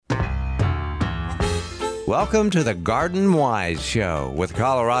Welcome to the Garden Wise Show with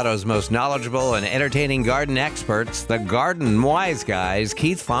Colorado's most knowledgeable and entertaining garden experts, the Garden Wise Guys,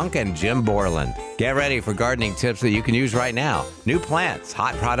 Keith Funk and Jim Borland. Get ready for gardening tips that you can use right now, new plants,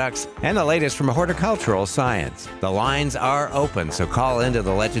 hot products, and the latest from horticultural science. The lines are open, so call into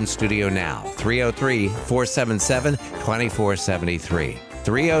the Legend Studio now, 303-477-2473.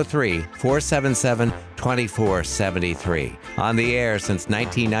 303-477-2473. On the air since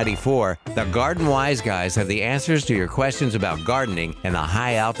 1994, the Garden Wise Guys have the answers to your questions about gardening in the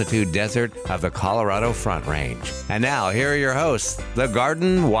high-altitude desert of the Colorado Front Range. And now, here are your hosts, the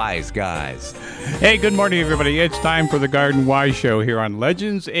Garden Wise Guys. Hey, good morning, everybody. It's time for the Garden Wise Show here on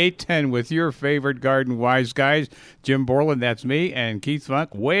Legends 810 with your favorite Garden Wise Guys, Jim Borland, that's me, and Keith Funk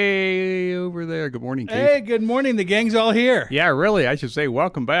way over there. Good morning, Keith. Hey, good morning. The gang's all here. Yeah, really, I should say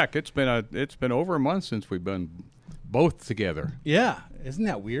welcome back. It's been over a month since we've been both together. Yeah, isn't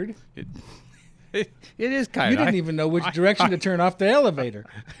that weird? It is kind You of. didn't even know which direction to turn off the elevator.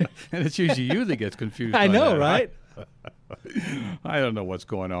 And it's usually you that gets confused. I on know, that. right? I don't know what's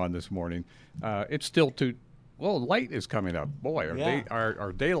going on this morning. It's still light is coming up. Boy,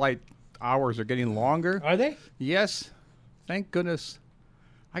 our daylight hours are getting longer. Are they? Yes. Thank goodness.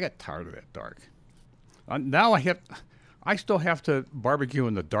 I got tired of that dark. Now I still have to barbecue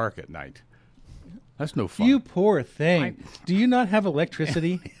in the dark at night. That's no fun. You poor thing. Do you not have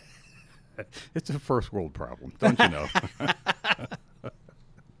electricity? It's a first world problem, don't you know?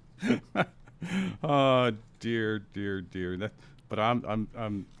 Oh dear. But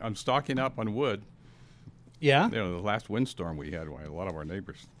I'm stocking up on wood. Yeah. You know, the last windstorm we had, a lot of our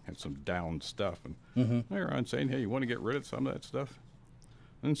neighbors had some downed stuff, and they were on saying, "Hey, you want to get rid of some of that stuff?"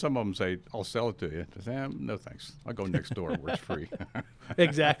 And some of them say, "I'll sell it to you." I say, "No, thanks. I'll go next door where it's free."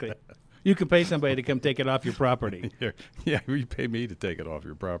 Exactly. You can pay somebody to come take it off your property. Yeah, you pay me to take it off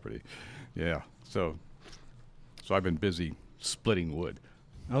your property. Yeah. So I've been busy splitting wood.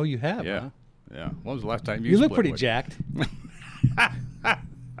 Oh, you have? Yeah. Huh? Yeah. When was the last time you? You look split pretty wood? jacked.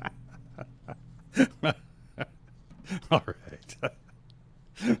 All right.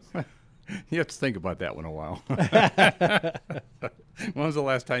 You have to think about that one a while. When was the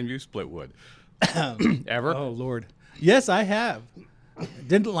last time you split wood? Ever? Oh, Lord. Yes, I have.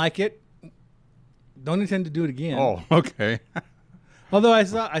 Didn't like it. Don't intend to do it again. Oh, okay. Although I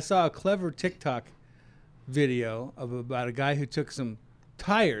saw a clever TikTok video about a guy who took some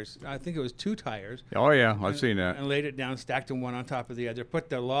tires. I think it was 2 tires. Oh, yeah. I've seen that. And laid it down, stacked them one on top of the other,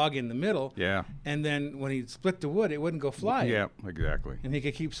 put the log in the middle. Yeah. And then when he split the wood, it wouldn't go flying. Yeah, exactly. And he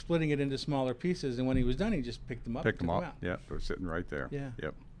could keep splitting it into smaller pieces. And when he was done, he just picked them up. Picked them took up. out. Yeah, they're sitting right there. Yeah.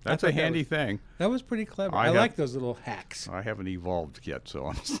 Yep. I That's thought a that handy was- thing. That was pretty clever. I I have- like those little hacks. I haven't evolved yet,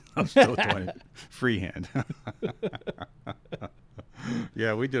 so I'm still doing it freehand.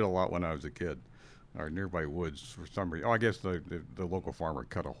 Yeah, we did a lot when I was a kid. Our nearby woods, for some reason. Oh, I guess the local farmer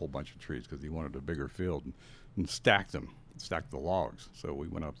cut a whole bunch of trees because he wanted a bigger field and stacked the logs. So we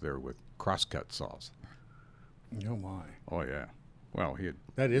went up there with crosscut saws. Oh, my. Oh, yeah. Well, he had.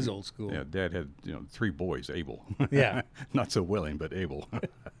 That is old school. Yeah, Dad had 3 boys, able. Yeah. Not so willing, but able.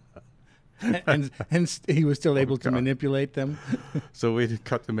 and he was still able to God. manipulate them. So we'd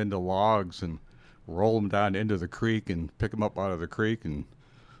cut them into logs and roll them down into the creek and pick them up out of the creek and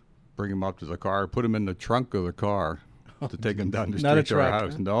bring them up to the car, put them in the trunk of the car to take them down the Not a street to our truck,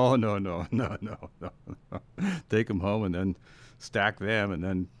 house. huh? No. Take them home and then stack them and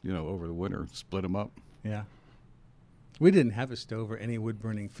then, over the winter, split them up. Yeah. We didn't have a stove or any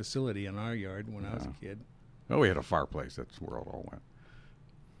wood-burning facility in our yard when I was a kid. Oh, we had a fireplace. That's where it all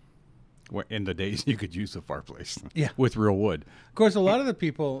went. In the days you could use a fireplace. Yeah. With real wood. Of course, a lot of the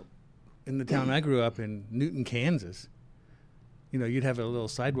people in the town I grew up in, Newton, Kansas, you'd have a little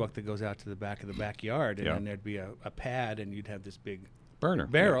sidewalk that goes out to the back of the backyard, and Yeah. then there'd be a pad, and you'd have this big Burner.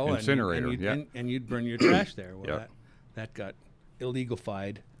 barrel. Yeah. Incinerator. And you'd burn your trash there. Well, Yeah. that got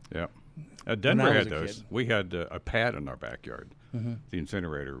illegal-fied. Yeah. When Denver I was had a those. kid. We had a pad in our backyard. The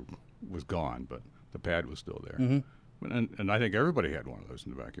incinerator was gone, but the pad was still there. And I think everybody had one of those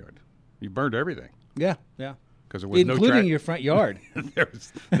in the backyard. You burned everything Yeah. because there was Including no your front yard. there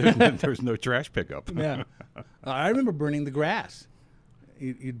was no trash pickup. Yeah. I remember burning the grass.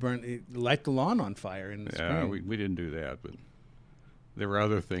 You'd light the lawn on fire in the Yeah, spring. we didn't do that, but there were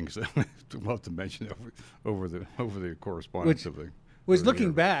other things that we'll have to mention over the correspondence of the. Was of the looking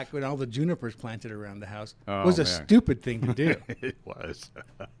year. back when all the junipers planted around the house Oh, was a man. stupid thing to do. It was.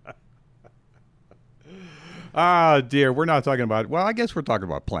 Ah, dear. We're not talking about. Well, I guess we're talking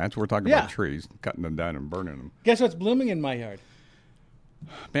about plants. We're talking Yeah. about trees, cutting them down and burning them. Guess what's blooming in my yard?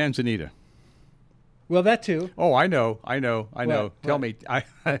 Manzanita. Well, that too. Oh, I know. What? Tell me,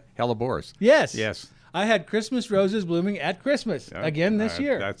 Helleborus. Yes. Yes. I had Christmas roses blooming at Christmas again this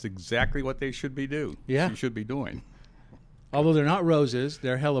year. That's exactly what they should be doing. Yeah. You should be doing. Although they're not roses,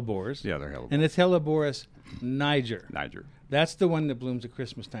 they're hellebores. Yeah, they're hellebores. And it's Helleborus niger. That's the one that blooms at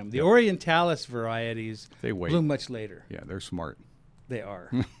Christmas time. The Orientalis varieties bloom much later. Yeah, they're smart. They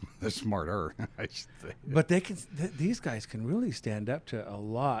are. They're smarter, I should say. But they can. These guys can really stand up to a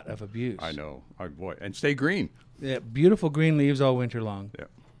lot of abuse. I know. Oh, boy. And stay green. Yeah, beautiful green leaves all winter long. Yeah.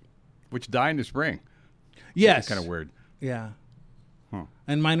 Which die in the spring. Yes. Kind of weird. Yeah. Huh.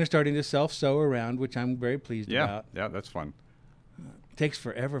 And mine are starting to self-sow around, which I'm very pleased about. Yeah, that's fun. It takes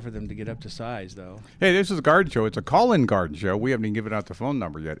forever for them to get up to size, though. Hey, this is a garden show. It's a call-in garden show. We haven't even given out the phone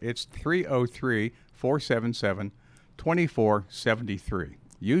number yet. It's 303-477-2473.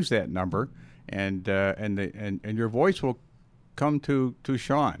 Use that number, and your voice will come to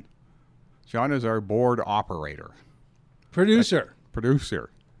Sean. Sean is our board operator. Producer.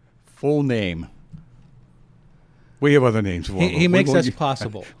 Full name. We have other names. He makes us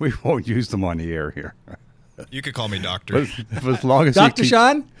possible. We won't use them on the air here. You could call me Doctor. But as long as Dr.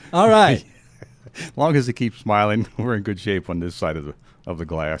 Sean? All right. As long as he keeps smiling, we're in good shape on this side of the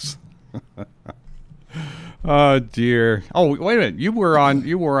glass. Oh dear. Oh, wait a minute. You were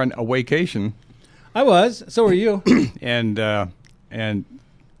on a vacation. I was. So were you. and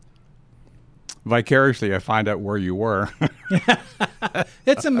vicariously I find out where you were.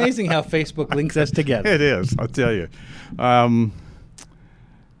 It's amazing how Facebook links us together. It is, I'll tell you.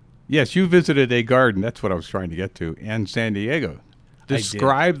 Yes, you visited a garden. That's what I was trying to get to. In San Diego.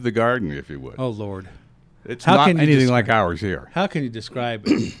 Describe the garden, if you would. Oh, Lord. It's not anything like ours here. How can you describe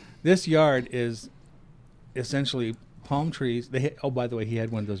it? This yard is essentially palm trees. By the way, he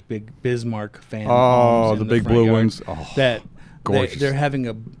had one of those big Bismarck fan palms. Oh, the big blue ones. Oh, that gorgeous. They're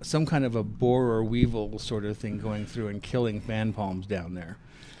having some kind of a borer or weevil sort of thing going through and killing fan palms down there.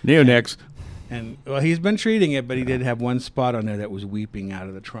 Neonics. And well, he's been treating it, but he did have one spot on there that was weeping out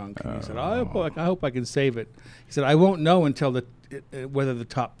of the trunk. And he said, I hope I can save it. He said, I won't know until whether the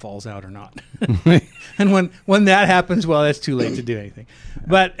top falls out or not. And when that happens, well, it's too late to do anything.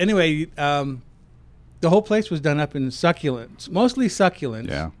 But anyway, the whole place was done up in succulents, mostly succulents.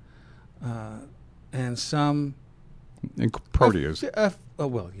 Yeah. And some... And proteas.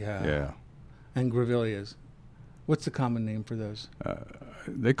 Yeah. And grevilleas. What's the common name for those?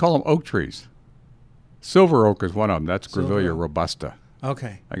 They call them oak trees. Silver oak is one of them. That's Grevillea robusta.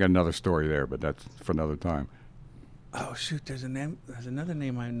 Okay. I got another story there, but that's for another time. Oh shoot! There's another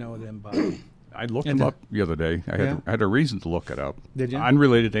name I know them by. I looked them up the other day. I had a reason to look it up. Did you?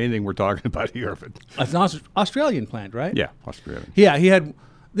 Unrelated to anything we're talking about here, but it's an Australian plant, right? Yeah, Australian. Yeah, he had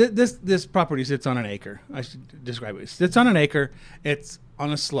this property sits on an acre. I should describe it. It sits on an acre. It's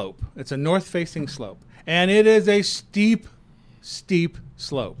on a slope. It's a north-facing slope, and it is a steep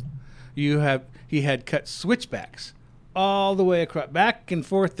slope. He had cut switchbacks all the way across, back and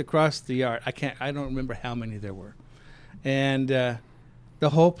forth across the yard. I don't remember how many there were, and the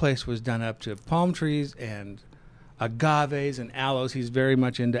whole place was done up to palm trees and agaves and aloes. He's very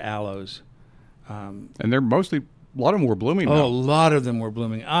much into aloes, and they're mostly a lot of them were blooming. Oh, a lot of them were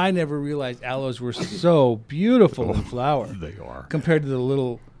blooming. I never realized aloes were so beautiful in flower. They are compared to the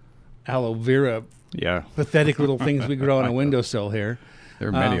little aloe vera. Yeah, pathetic little things we grow on a windowsill here. There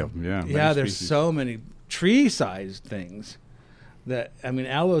are many of them, yeah. Yeah, there's so many tree-sized things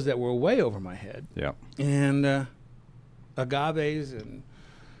aloes that were way over my head. Yeah. And agaves and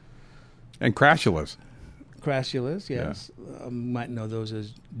crassulas. Crassulas, yes. Yeah. Might know those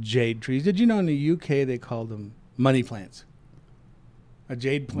as jade trees. Did you know in the UK they call them money plants? A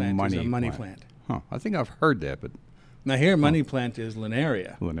jade plant is a money plant. Huh. I think I've heard that, but... Now here, money plant is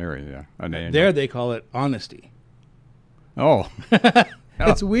Linaria. Linaria, yeah. There they call it honesty. Oh.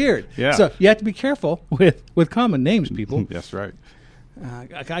 It's weird. Yeah. So you have to be careful with common names, people. That's right.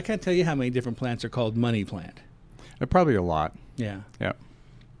 I can't tell you how many different plants are called money plant. Probably a lot. Yeah. Yeah.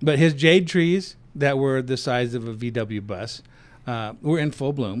 But his jade trees that were the size of a VW bus were in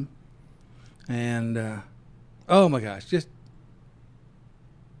full bloom. And, oh my gosh, just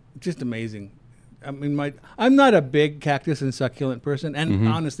amazing. I mean, I'm not a big cactus and succulent person, and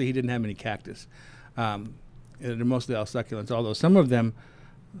honestly, he didn't have any cactus. They're mostly all succulents, although some of them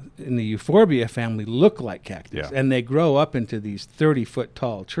in the euphorbia family look like cactus, and they grow up into these 30-foot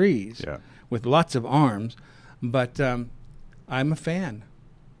tall trees with lots of arms. But I'm a fan.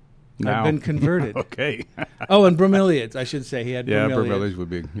 Now. I've been converted. Okay. Oh, and bromeliads, I should say. He had bromeliads. Yeah, bromeliads would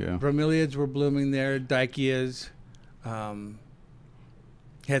be, yeah. Bromeliads were blooming there, dikeas.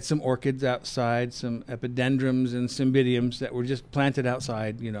 Had some orchids outside, some epidendrums and cymbidiums that were just planted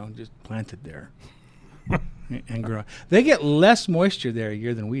outside, just planted there and grow. They get less moisture there a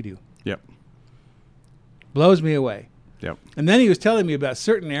year than we do. Yep. Blows me away. Yep. And then he was telling me about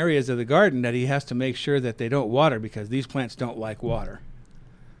certain areas of the garden that he has to make sure that they don't water because these plants don't like water.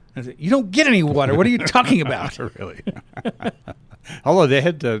 I said, you don't get any water. What are you talking about? Really? Although they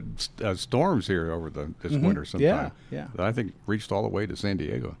had storms here over this winter sometime. Yeah. That I think reached all the way to San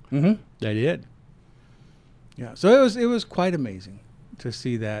Diego. Mm-hmm. They did. Yeah. So it was quite amazing to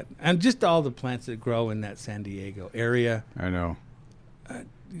see that. And just all the plants that grow in that San Diego area. I know.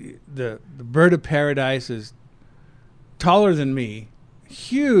 The bird of paradise is taller than me.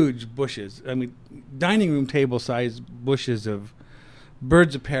 Huge bushes. I mean, dining room table size bushes of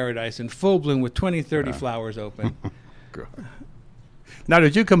birds of paradise in full bloom with 20, 30 flowers open. God. Now,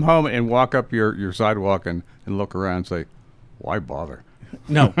 did you come home and walk up your sidewalk and look around and say, why bother?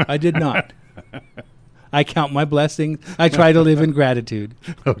 No, I did not. I count my blessings. I try to live in gratitude.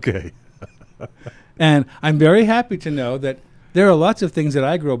 Okay. And I'm very happy to know that there are lots of things that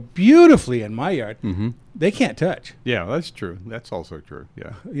I grow beautifully in my yard. Mm-hmm. They can't touch. Yeah, that's true. That's also true.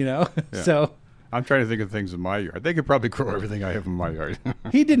 Yeah. Yeah. So I'm trying to think of things in my yard. They could probably grow everything I have in my yard.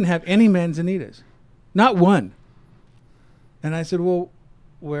 He didn't have any manzanitas. Not one. And I said, well,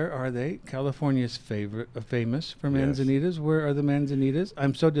 where are they? California's famous for manzanitas. Where are the manzanitas?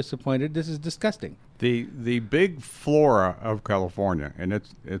 I'm so disappointed. This is disgusting. The big flora of California, and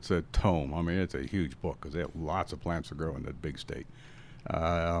it's a tome. I mean, it's a huge book because they have lots of plants to grow in that big state.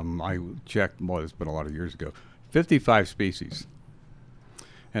 I checked, it's been a lot of years ago, 55 species.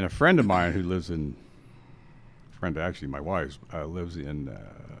 And a friend of mine who lives actually my wife's, lives in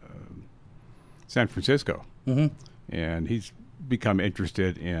San Francisco. Mm-hmm. And he's become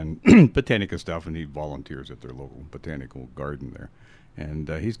interested in botanica stuff, and he volunteers at their local botanical garden there. And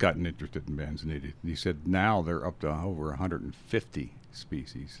he's gotten interested in manzanita. He said now they're up to over 150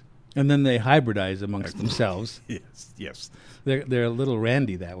 species. And then they hybridize amongst themselves. Yes. They're a little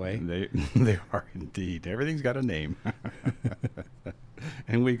randy that way. They are indeed. Everything's got a name.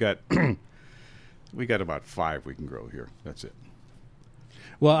 And we got about 5 we can grow here. That's it.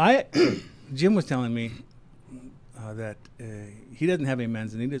 Well, Jim was telling me that he doesn't have any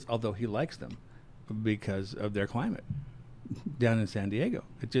manzanitas, although he likes them because of their climate down in San Diego.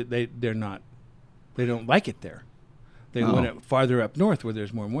 They don't like it there. They want it farther up north where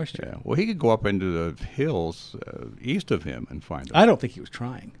there's more moisture. Yeah. Well, he could go up into the hills east of him and find them. I don't think he was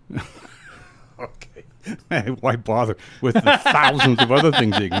trying. Okay. Why bother with the thousands of other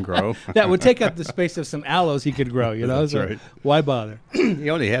things he can grow? That would take up the space of some aloes he could grow, That's so right. Why bother? He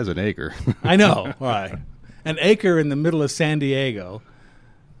only has an acre. I know. Right. An acre in the middle of San Diego.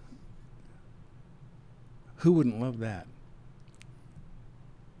 Who wouldn't love that?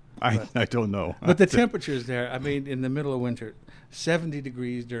 I don't know. But the temperatures there, I mean, in the middle of winter, 70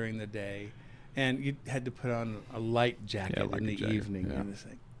 degrees during the day, and you had to put on a light jacket in the evening. Yeah. And it's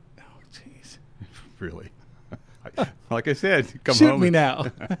like, oh, jeez. Really? Like I said, come Shoot home. me now.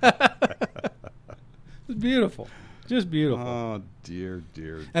 It's beautiful. Just beautiful. Oh, dear.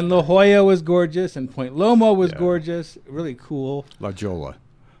 And La Jolla was gorgeous, and Point Loma was gorgeous. Really cool. La Jolla.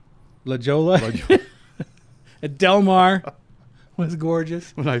 And Del Mar was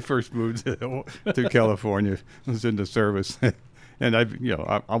gorgeous. When I first moved to California, I was in the service, and I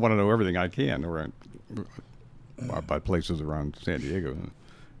want to know everything I can around by places around San Diego,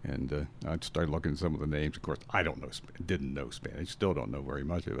 and I started looking at some of the names. Of course, I didn't know Spanish, still don't know very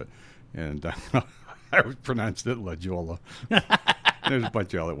much of it, and I pronounced it La Jolla. There's a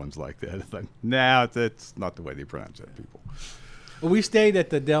bunch of other ones like that. It's like, that's not the way they pronounce it, people. Well, we stayed at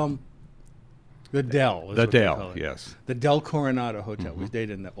the Del. Yes. The Del Coronado Hotel. Mm-hmm. We stayed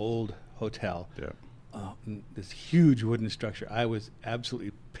in the old hotel. Yeah. This huge wooden structure. I was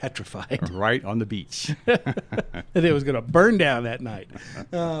absolutely petrified. Right on the beach. That it was going to burn down that night.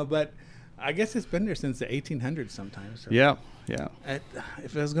 But I guess it's been there since the 1800s sometimes. So Yeah.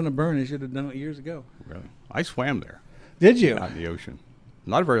 if it was going to burn, it should have done it years ago. Really? I swam there. Did you? Out in the ocean.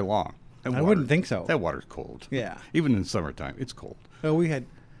 Not very long. I wouldn't think so. That water's cold. Yeah. Even in summertime, it's cold. Well, we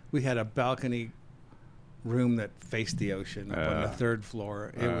had a balcony room that faced the ocean up on the 3rd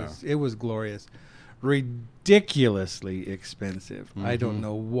floor. It was glorious. Ridiculously expensive. Mm-hmm. I don't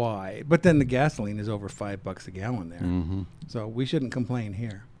know why. But then the gasoline is over $5 a gallon there. Mm-hmm. So we shouldn't complain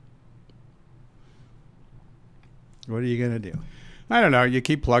here. What are you going to do? I don't know. You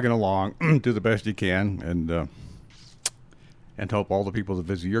keep plugging along, do the best you can, and hope all the people that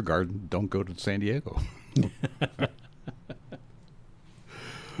visit your garden don't go to San Diego.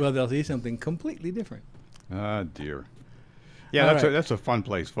 Well, they'll see something completely different. Ah, dear. Yeah, All that's a fun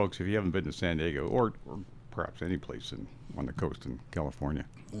place, folks, if you haven't been to San Diego or perhaps any place on the coast in California.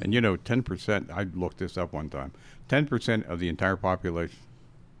 And 10%, I looked this up one time, 10% of the entire population.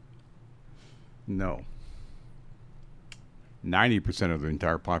 No. 90% of the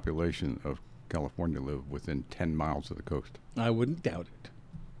entire population of California live within 10 miles of the coast. I wouldn't doubt it.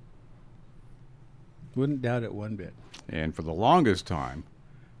 Wouldn't doubt it one bit. And for the longest time,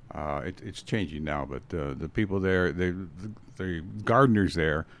 it's changing now, but the people there, the gardeners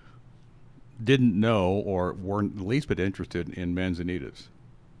there, didn't know or weren't the least bit interested in manzanitas.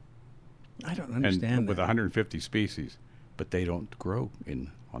 I don't understand and that. with 150 species, but they don't grow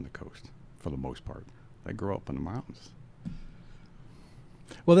on the coast for the most part. They grow up in the mountains.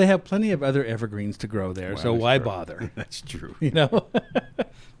 Well, they have plenty of other evergreens to grow there, Well, so that's why true. bother? That's true. You know?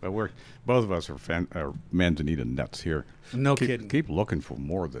 But both of us are manzanita nuts here. No kidding. Keep looking for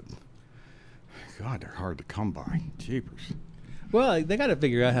more God, they're hard to come by. Jeepers. Well, they got to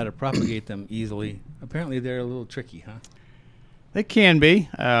figure out how to propagate them easily. Apparently, they're a little tricky, huh? They can be.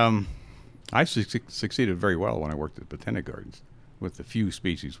 I succeeded very well when I worked at Botanic Gardens with the few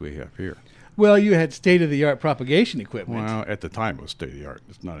species we have here. Well, you had state-of-the-art propagation equipment. Well, at the time it was state of the art.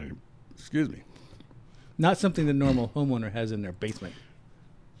 It's not any. Excuse me. Not something the normal homeowner has in their basement.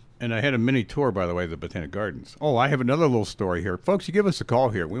 And I had a mini tour, by the way, of the Botanic Gardens. Oh, I have another little story here. Folks, you give us a call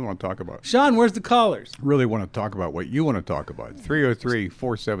here. We want to talk about. Sean, where's the callers? Really want to talk about what you want to talk about.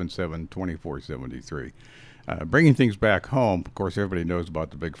 303-477-2473. Bringing things back home, of course, everybody knows about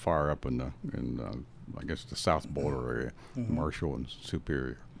the big fire up in I guess, the South Boulder area, Marshall and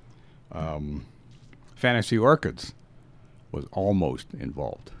Superior. Fantasy Orchids was almost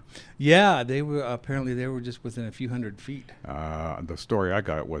involved. Yeah, they were just within a few hundred feet. The story I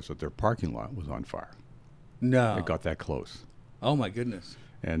got was that their parking lot was on fire. No. It got that close. Oh, my goodness.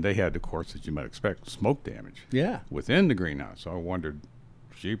 And they had, of course, as you might expect, smoke damage. Yeah. Within the greenhouse. So I wondered,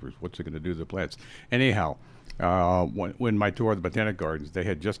 jeepers, what's it going to do to the plants? Anyhow, when my tour of the Botanic Gardens, they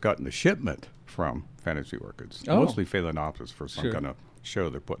had just gotten the shipment from Fantasy Orchids, mostly Phalaenopsis for some kind of show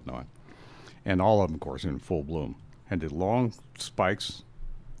they're putting on. And all of them, of course, in full bloom. And the long spikes,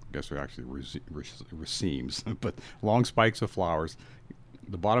 I guess they're actually racemes, but long spikes of flowers.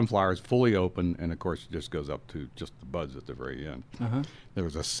 The bottom flower is fully open, and of course it just goes up to just the buds at the very end. Uh-huh. There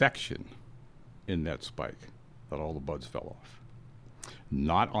was a section in that spike that all the buds fell off.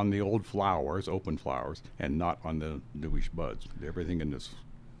 Not on the old flowers, open flowers, and not on the newish buds. Everything in this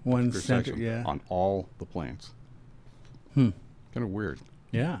One center, section yeah. on all the plants. Kind of weird.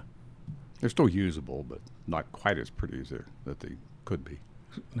 Yeah. They're still usable, but not quite as pretty as that they could be.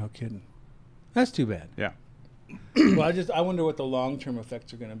 No kidding. That's too bad. Yeah. Well, I wonder what the long-term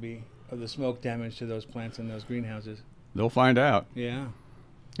effects are going to be of the smoke damage to those plants in those greenhouses. They'll find out. Yeah.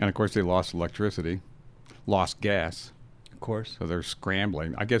 And, of course, they lost electricity, lost gas. Of course. So they're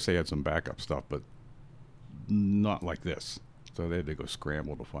scrambling. I guess they had some backup stuff, but not like this. So they had to go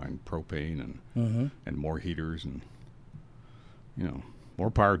scramble to find propane and more heaters and, more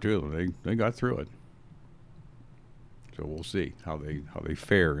power to them. They got through it. So we'll see how they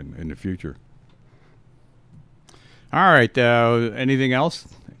fare in the future. All right. Anything else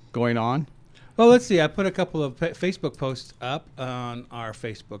going on? Well, let's see. I put a couple of Facebook posts up on our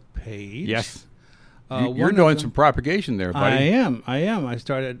Facebook page. Yes. One You're of doing them- some propagation there, buddy. I am.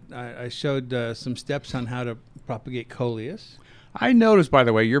 I showed some steps on how to propagate coleus. I noticed, by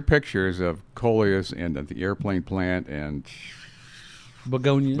the way, your pictures of coleus and the airplane plant and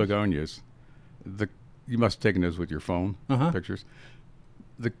begonias. You must have taken those with your phone pictures.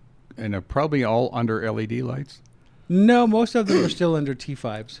 And they're probably all under LED lights. No, most of them are still under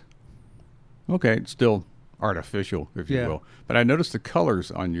T5s. Okay, it's still artificial, if you will. But I noticed the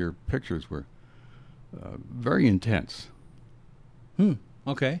colors on your pictures were very intense.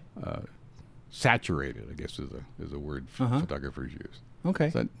 Okay. Saturated, I guess, is a word photographers use. Okay.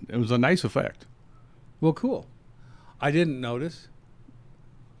 So it was a nice effect. Well, cool. I didn't notice.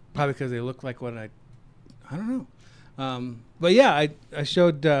 Probably because they look like what I don't know. But yeah, I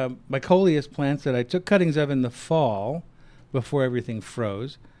showed my coleus plants that I took cuttings of in the fall before everything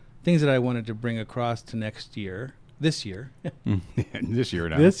froze. Things that I wanted to bring across to this year. This year now.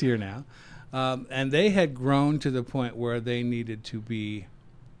 This year now. And they had grown to the point where they needed to be,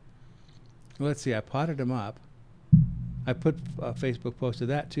 let's see, I potted them up. I put a Facebook post of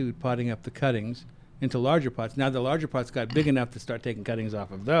that too, potting up the cuttings into larger pots. Now the larger pots got big enough to start taking cuttings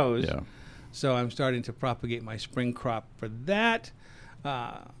off of those. Yeah. So I'm starting to propagate my spring crop for that.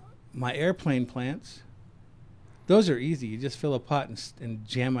 My airplane plants, those are easy. You just fill a pot and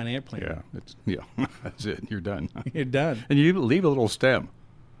jam an airplane. Yeah, that's it. You're done. You're done. And you leave a little stem.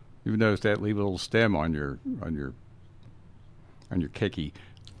 You've noticed that? Leave a little stem on your keiki.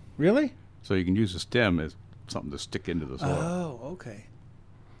 Really? So you can use the stem as something to stick into the soil. Oh, okay.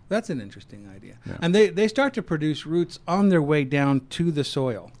 That's an interesting idea. Yeah. And they start to produce roots on their way down to the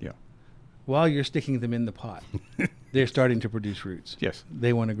soil. Yeah. While you're sticking them in the pot. They're starting to produce roots. Yes.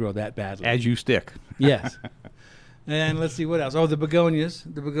 They want to grow that badly. As you stick. Yes. And let's see what else. Oh, the begonias.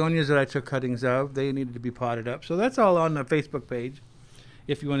 The begonias that I took cuttings of, they needed to be potted up. So that's all on the Facebook page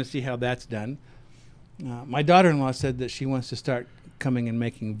if you want to see how that's done. My daughter-in-law said that she wants to start coming and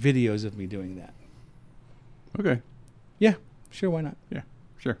making videos of me doing that. Okay. Yeah, sure, why not? Yeah,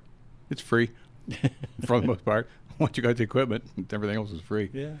 sure. It's free for the most part. Once you got the equipment, everything else is free.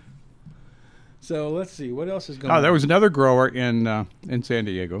 Yeah. So let's see. What else is going on? Oh, there was another grower in San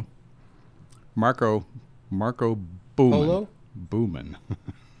Diego. Marco Booman. Polo? Booman.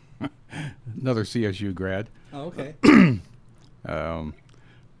 Another CSU grad. Oh, okay.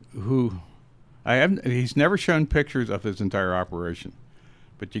 Who he's never shown pictures of his entire operation,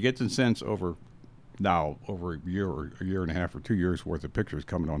 but you get the sense over a year or a year and a half or 2 years worth of pictures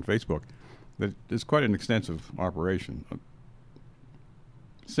coming on Facebook that it's quite an extensive operation.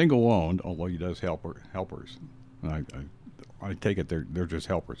 Single owned, although he does helpers. I take it they're just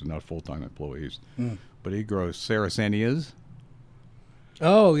helpers and not full-time employees. But he grows Sarracenias.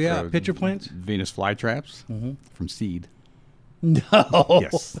 Oh, yeah, pitcher plants? Venus flytraps from seed. No.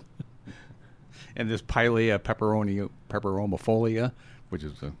 Yes. And this Pilea peperomifolia, which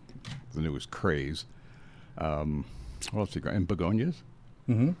is the newest craze. What else he got? And begonias.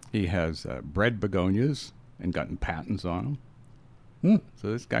 Mm-hmm. He has bred begonias and gotten patents on them.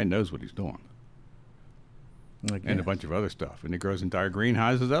 So this guy knows what he's doing. And a bunch of other stuff. And he grows entire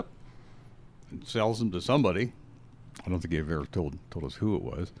greenhouses up and sells them to somebody. I don't think he ever told us who it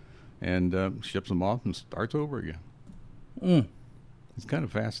was. And ships them off and starts over again. It's kind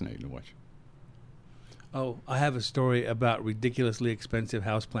of fascinating to watch. Oh, I have a story about ridiculously expensive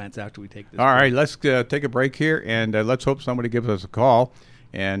houseplants after we take this. All right, let's take a break here, and let's hope somebody gives us a call.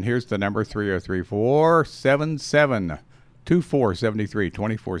 And here's the number, 303-477-2473,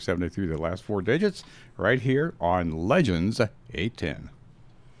 2473, the last four digits, right here on Legends 810.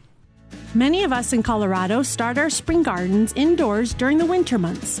 Many of us in Colorado start our spring gardens indoors during the winter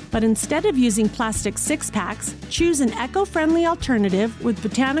months. But instead of using plastic six-packs, choose an eco-friendly alternative with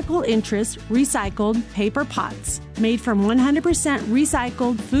botanical interest recycled paper pots. Made from 100%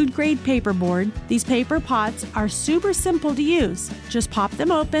 recycled food-grade paperboard, these paper pots are super simple to use. Just pop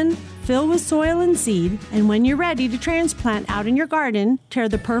them open, fill with soil and seed, and when you're ready to transplant out in your garden, tear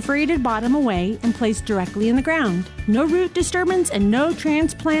the perforated bottom away and place directly in the ground. No root disturbance and no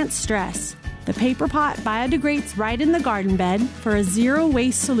transplant stress. The paper pot biodegrades right in the garden bed for a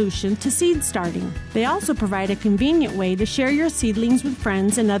zero-waste solution to seed starting. They also provide a convenient way to share your seedlings with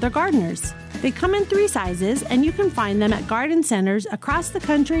friends and other gardeners. They come in 3 sizes, and you can find them at garden centers across the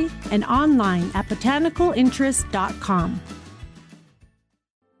country and online at botanicalinterest.com.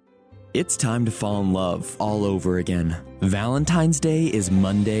 It's time to fall in love all over again. Valentine's Day is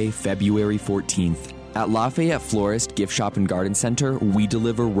Monday, February 14th. At Lafayette Florist Gift Shop and Garden Center, we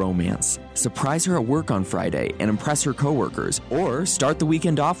deliver romance. Surprise her at work on Friday and impress her coworkers, or start the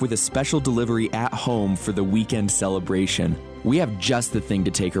weekend off with a special delivery at home for the weekend celebration. We have just the thing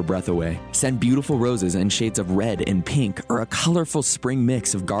to take her breath away. Send beautiful roses in shades of red and pink, or a colorful spring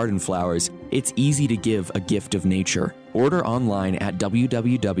mix of garden flowers. It's easy to give a gift of nature. Order online at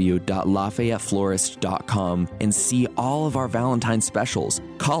www.lafayetteflorist.com and see all of our Valentine's specials.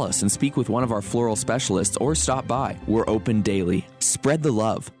 Call us and speak with one of our floral specialists or stop by. We're open daily. Spread the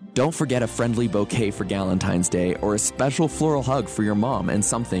love. Don't forget a friendly bouquet for Galentine's Day or a special floral hug for your mom and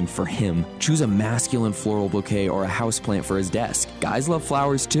something for him. Choose a masculine floral bouquet or a houseplant for his desk. Guys love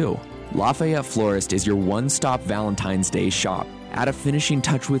flowers too. Lafayette Florist is your one-stop Valentine's Day shop. Add a finishing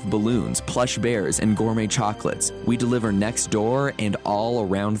touch with balloons, plush bears, and gourmet chocolates. We deliver next door and all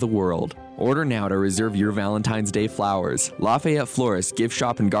around the world. Order now to reserve your Valentine's Day flowers. Lafayette Florist Gift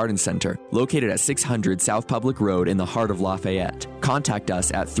Shop and Garden Center, located at 600 South Public Road in the heart of Lafayette. Contact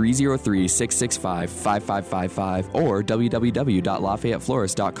us at 303-665-5555 or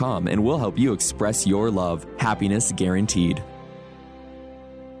www.lafayetteflorist.com and we'll help you express your love. Happiness guaranteed.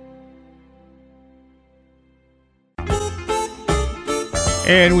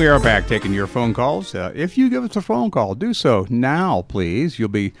 And we are back taking your phone calls. If you give us a phone call, do so now, please.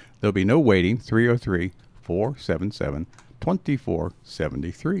 There'll be no waiting.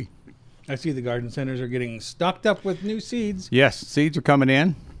 303-477-2473. I see the garden centers are getting stocked up with new seeds. Yes, seeds are coming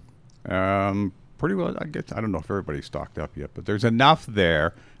in. Pretty well, I guess. I don't know if everybody's stocked up yet, but there's enough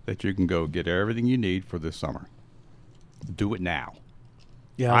there that you can go get everything you need for this summer. Do it now.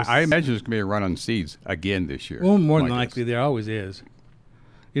 Yeah, I imagine there's going to be a run on seeds again this year. Well, more than likely, there always is.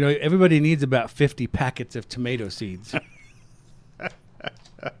 You know, everybody needs about 50 packets of tomato seeds.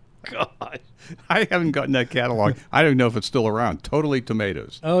 God, I haven't gotten that catalog. I don't know if it's still around. Totally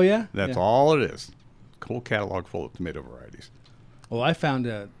Tomatoes. Oh, yeah? That's all it is. whole catalog full of tomato varieties. Well, I found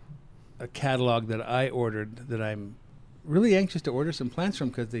a catalog that I ordered that I'm really anxious to order some plants from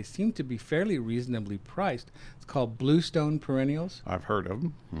because they seem to be fairly reasonably priced. It's called Bluestone Perennials. I've heard of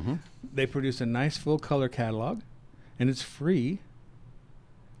them. Mm-hmm. They produce a nice full color catalog, and it's free.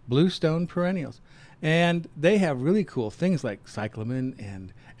 Bluestone Perennials. And they have really cool things like cyclamen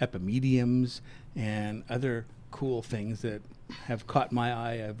and epimediums and other cool things that have caught my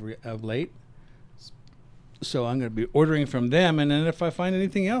eye of late. So I'm going to be ordering from them, and then if I find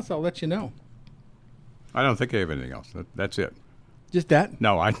anything else, I'll let you know. I don't think I have anything else. That's it. Just that?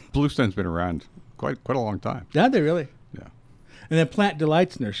 No, Bluestone's been around quite a long time. Yeah, they really. Yeah. And then Plant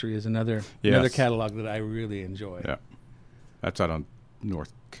Delights Nursery is another Yes. catalog that I really enjoy. Yeah. That's out on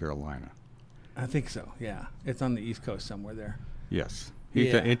North Carolina. I think so, yeah. It's on the East Coast somewhere there. Yes.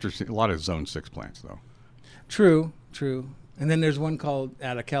 He's Yeah. interesting. A lot of Zone 6 plants, though. True. And then there's one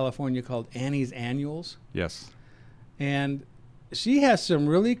out of California called Annie's Annuals. Yes. And she has some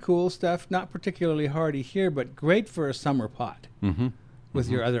really cool stuff, not particularly hardy here, but great for a summer pot with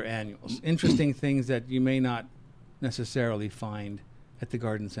your other annuals. Interesting things that you may not necessarily find at the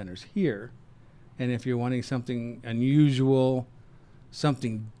garden centers here. And if you're wanting something unusual,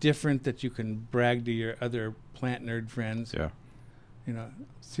 something different that you can brag to your other plant nerd friends, Yeah.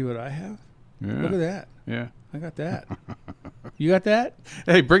 See what I have? Yeah. Look at that. Yeah. I got that. You got that?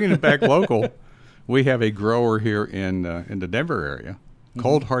 Hey, bringing it back local, we have a grower here in the Denver area,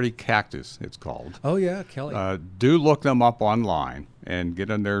 Cold Hardy Cactus, it's called. Oh, yeah, Kelly. Do look them up online and get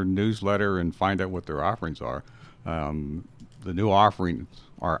in their newsletter and find out what their offerings are. The new offerings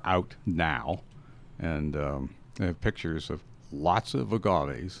are out now, and they have pictures of lots of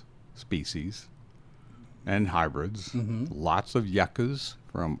agaves species and hybrids, lots of yuccas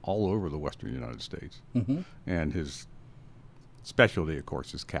from all over the western United States. And his specialty, of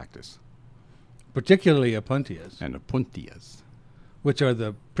course, is cactus. Particularly Apuntias, And Apuntias. which are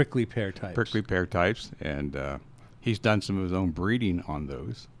the prickly pear types. Prickly pear types, and he's done some of his own breeding on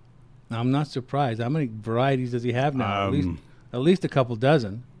those. Now, I'm not surprised. How many varieties does he have now? At least a couple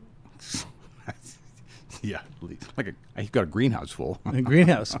dozen. Yeah, he's got a greenhouse full. A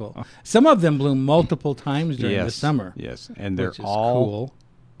greenhouse full. Some of them bloom multiple times during the summer. Yes, and they're which is all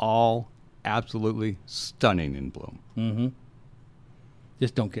cool. Absolutely stunning in bloom.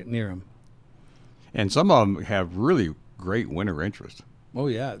 Just don't get near them. And some of them have really great winter interest. Oh,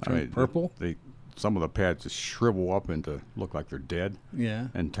 yeah. Turn purple. Some of the pads just shrivel up into look like they're dead. Yeah.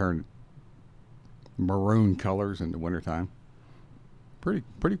 And turn maroon colors in the wintertime.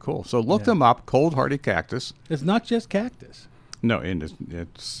 Pretty cool. So look them up, Cold Hardy Cactus. It's not just cactus. No, and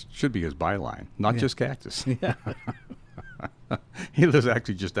it should be his byline, not just cactus. Yeah. He lives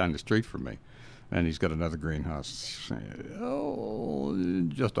actually just down the street from me, and he's got another greenhouse,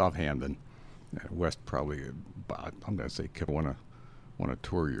 just off Hamden, west probably. I'm going to say, want to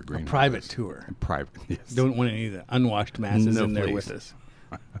tour your greenhouse. A private tour. Private, yes. Don't want any of the unwashed masses in there with us.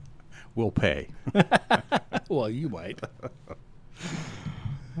 We'll pay. Well, you might.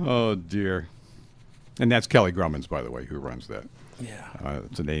 Oh, dear. And that's Kelly Grummins, by the way, who runs that. Yeah.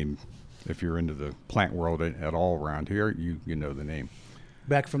 It's a name, if you're into the plant world at all around here, you know the name.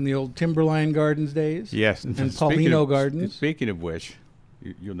 Back from the old Timberline Gardens days? Yes. And Paulino Gardens? Speaking of which,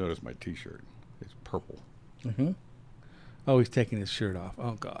 you'll notice my T-shirt. It's purple. Oh, he's taking his shirt off.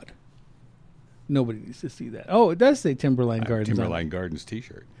 Oh, God. Nobody needs to see that. Oh, it does say Timberline Gardens. Timberline Gardens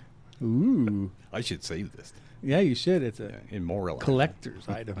T-shirt. Ooh. I should save this. Yeah, you should. It's a immoralized collector's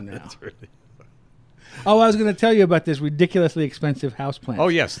item now. That's really. Oh, I was going to tell you about this ridiculously expensive houseplant. Oh,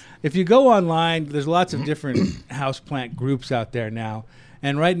 yes. If you go online, there's lots of different houseplant groups out there now.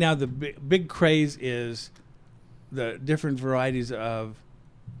 And right now, the big craze is the different varieties of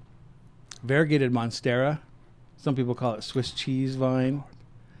variegated monstera. Some people call it Swiss cheese vine.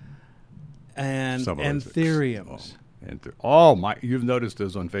 And anthuriums. My! You've noticed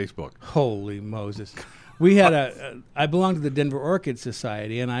those on Facebook. Holy Moses. We had I belong to the Denver Orchid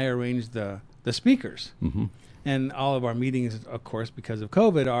Society, and I arranged the speakers. And all of our meetings, of course, because of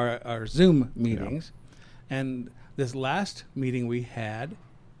COVID, are Zoom meetings. Yeah. And this last meeting we had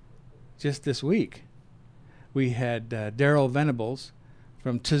just this week, we had Daryl Venables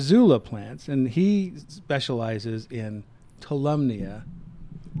from Tazula Plants, and he specializes in Tolumnia,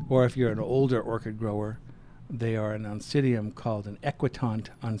 or if you're an older orchid grower, they are an oncidium called an equitant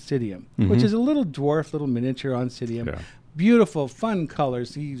oncidium, which is a little dwarf, little miniature oncidium. Yeah. Beautiful, fun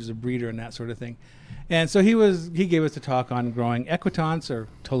colors. He's a breeder and that sort of thing. And so he gave us a talk on growing equitants or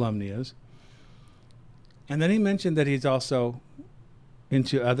Tolumnias. And then he mentioned that he's also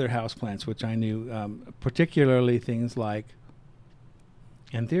into other houseplants, which I knew, particularly things like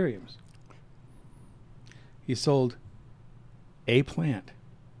anthuriums. he sold a plant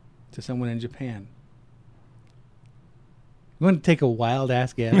to someone in Japan. You want to take a wild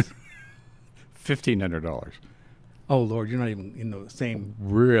ass guess? $1,500. Oh Lord, you're not even in the same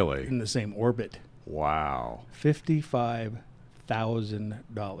Really? orbit. Wow.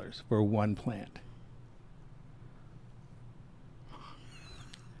 $55,000 for one plant.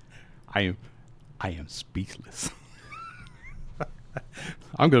 I am speechless.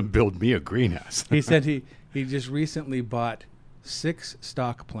 I'm going to build me a greenhouse. He said he just recently bought 6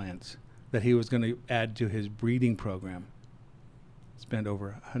 stock plants that he was going to add to his breeding program. Spent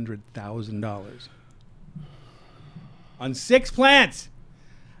over $100,000 on 6 plants.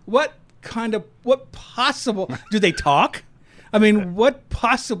 What possible, do they talk? I mean, what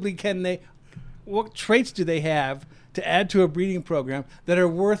traits do they have to add to a breeding program that are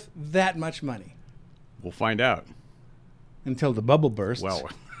worth that much money? We'll find out. Until the bubble bursts. Well,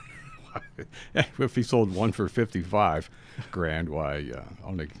 if he sold one for $55,000, why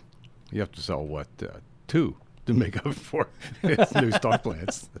only you have to sell 2 to make up for his new stock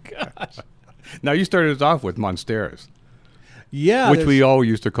plants. Gosh. Now you started us off with monsteras. Yeah, which we all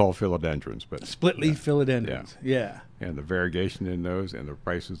used to call philodendrons, but split leaf philodendrons. Yeah. And the variegation in those and the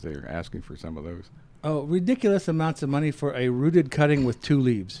prices they're asking for some of those. Oh, ridiculous amounts of money for a rooted cutting with 2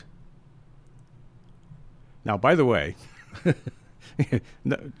 leaves. Now, by the way,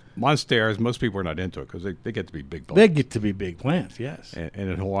 monsteras, most people are not into it because they get to be big plants. They get to be big plants, yes. And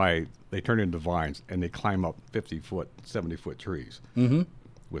in Hawaii, they turn into vines and they climb up 50-foot, 70-foot trees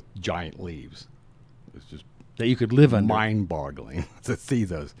with giant leaves. It's just that you could live under. Mind-boggling to see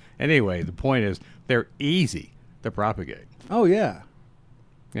those. Anyway, the point is they're easy to propagate. Oh, yeah.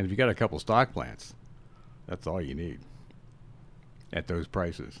 And if you got a couple stock plants, that's all you need at those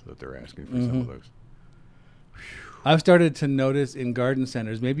prices that they're asking for some of those. I've started to notice in garden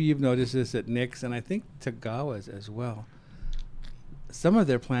centers, maybe you've noticed this at Nick's and I think Tagawa's as well, some of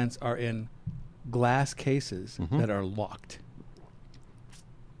their plants are in glass cases that are locked.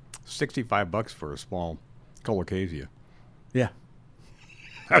 $65 for a small colocasia. Yeah.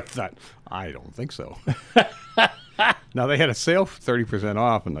 I thought, I don't think so. Now, they had a sale for 30%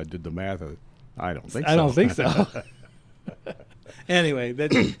 off, and I did the math. I don't think so. I don't think so. Anyway,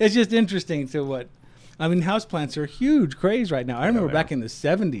 it's just interesting to what... I mean, houseplants are a huge craze right now. I remember back in the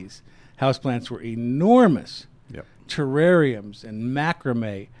 70s, houseplants were enormous. Yep. Terrariums and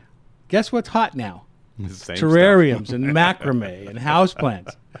macrame. Guess what's hot now? Terrariums and macrame and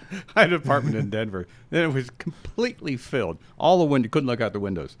houseplants. I had an apartment in Denver, and it was completely filled. All the windows, couldn't look out the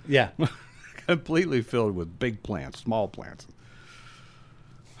windows. Yeah. Completely filled with big plants, small plants.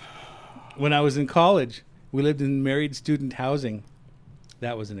 When I was in college, we lived in married student housing.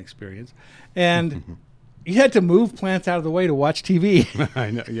 That was an experience. And you had to move plants out of the way to watch TV.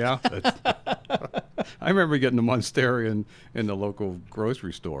 I know, yeah. I remember getting the monstera in the local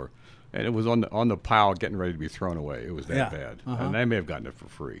grocery store, and it was on the pile getting ready to be thrown away. It was that bad. And I may have gotten it for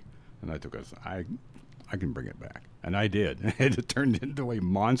free. And I took it. I can bring it back. And I did. It turned into a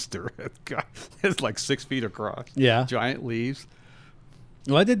monster. It's like 6 feet across. Yeah. Giant leaves.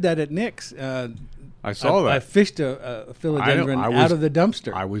 Well, I did that at Nick's. I saw that. I fished a philodendron out of the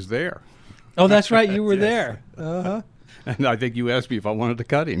dumpster. I was there. Oh, that's right. You were there. Uh-huh. And I think you asked me if I wanted to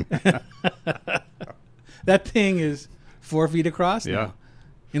cut him. That thing is 4 feet across now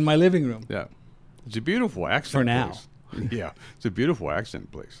in my living room. Yeah. It's a beautiful accent for now. Place. Yeah. It's a beautiful accent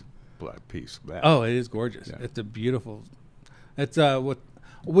piece. Oh, it is gorgeous. Yeah. It's a beautiful... It's what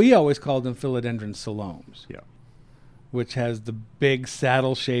we always called them philodendron salomes. Yeah. Which has the big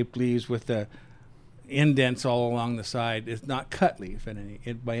saddle-shaped leaves with the indents all along the side. It's not cut leaf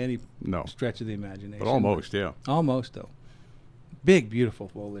by any stretch of the imagination. But almost, yeah. Almost, though. Big, beautiful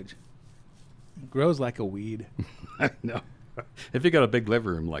foliage. It grows like a weed. I know. If you got a big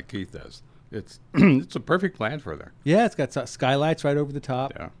living room like Keith does, it's it's a perfect plant for there. Yeah, it's got skylights right over the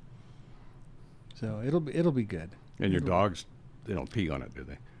top. Yeah. So it'll be good. And your dogs, they don't pee on it, do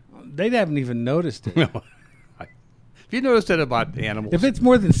they? They haven't even noticed it. No. Have you noticed that about animals? If it's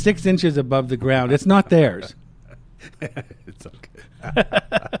more than 6 inches above the ground, it's not theirs. It's okay.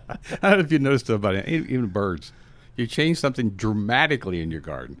 I don't know if you noticed about it, even birds. You change something dramatically in your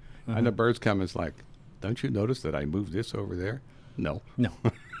garden, and the birds come and it's like, don't you notice that I moved this over there? No.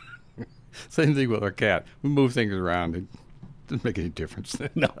 Same thing with our cat. We move things around. It doesn't make any difference.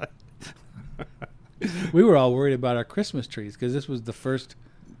 No. We were all worried about our Christmas trees because this was the first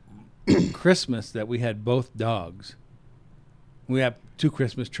Christmas that we had both dogs. We have 2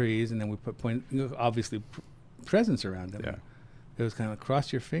 Christmas trees, and then we put obviously presents around them. Yeah. It was kind of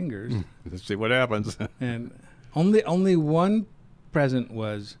cross your fingers. Let's see what happens. And only one present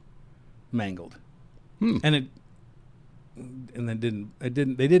was mangled. and they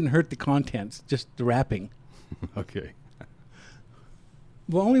didn't hurt the contents, just the wrapping. Okay.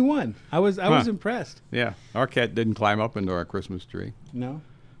 Well, only one. I was impressed. Yeah. Our cat didn't climb up into our Christmas tree, No.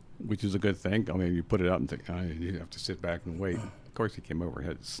 which is a good thing. I mean, you put it up and think, you have to sit back and wait. Of course, he came over and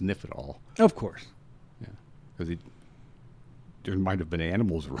had to sniff it all. Of course. Yeah. Because there might have been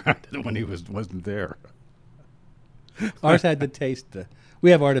animals around it when he wasn't there. Ours had to taste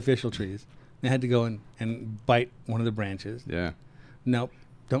we have artificial trees. They had to go and bite one of the branches. Yeah. Nope.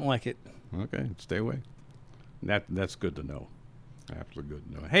 Don't like it. Okay. Stay away. That's good to know. Absolutely good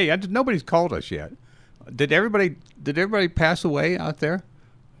to know. Hey, nobody's called us yet. Did everybody pass away out there?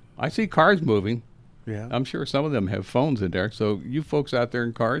 I see cars moving. Yeah. I'm sure some of them have phones in there. So you folks out there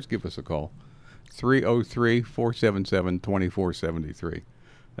in cars, give us a call. 303-477-2473.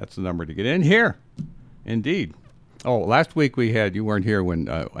 That's the number to get in here. Indeed. Oh, last week you weren't here when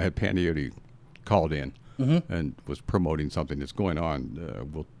I had Paniotti called in and was promoting something that's going on.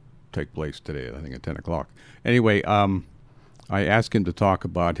 Will take place today, I think, at 10 o'clock. Anyway, I asked him to talk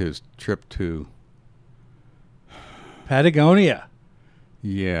about his trip to Patagonia.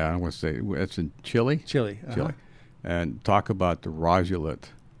 Yeah, I want to say it's in Chile. Chile. Chile. And talk about the Rosulate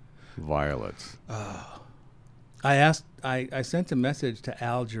violets. I sent a message to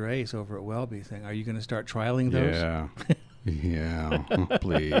Al Gerace over at Welby saying, "Are you going to start trialing those?" Yeah. Yeah,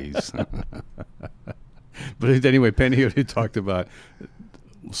 please. But anyway, Penny talked about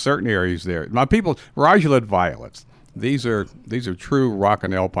certain areas there. My people, Rosulate violets. These are true rock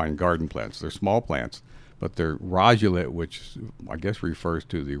and alpine garden plants. They're small plants, but they're rosulate, which I guess refers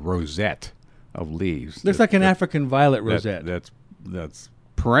to the rosette of leaves. Looks like an African violet rosette. That's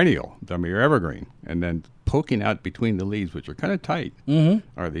perennial. I mean, you're evergreen, and then poking out between the leaves, which are kind of tight,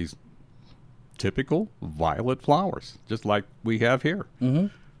 are these typical violet flowers, just like we have here. Mm-hmm.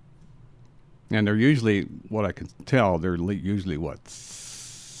 And they're usually, what I can tell, they're usually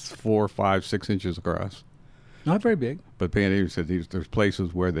 4, 5, 6 inches across. Not very big. But Panny said there's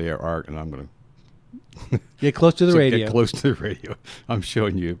places where they are, and I'm going to get close to the radio. Get close to the radio. I'm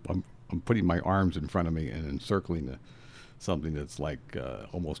showing you. I'm putting my arms in front of me and encircling something that's like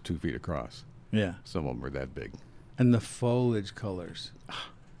almost 2 feet across. Yeah. Some of them are that big. And the foliage colors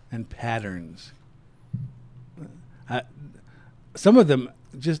and patterns. Some of them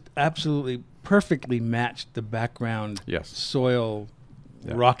just absolutely perfectly matched the background. Yes. Soil,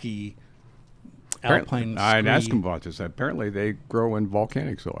 rocky, alpine. I'd ask them about this. Apparently, they grow in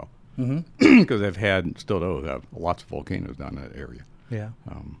volcanic soil because they've still have lots of volcanoes down that area. Yeah.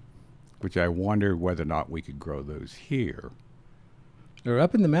 Which I wonder whether or not we could grow those here. They're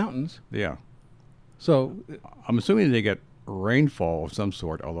up in the mountains. Yeah. So I'm assuming they get rainfall of some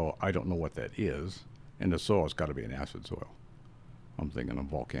sort, although I don't know what that is. And the soil has got to be an acid soil. I'm thinking of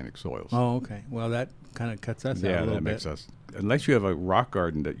volcanic soils. Oh, okay. Well, that kind of cuts us out a little bit. Yeah, that makes us. Unless you have a rock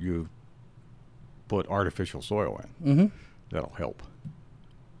garden that you put artificial soil in, that'll help.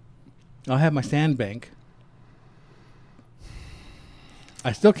 I'll have my sandbank.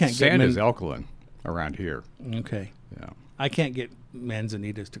 I still can't get sand is alkaline around here. Okay. Yeah. I can't get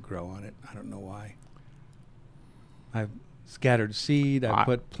manzanitas to grow on it. I don't know why. I've scattered seed. I've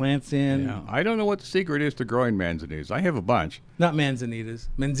put plants in. Yeah. I don't know what the secret is to growing manzanitas. I have a bunch. Not manzanitas,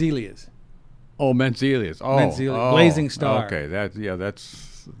 manzelias. Oh, manzelias. Oh, manzelias. Blazing star. Okay, that's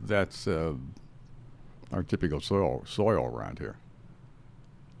our typical soil around here.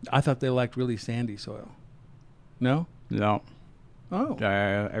 I thought they liked really sandy soil. No? No. Oh.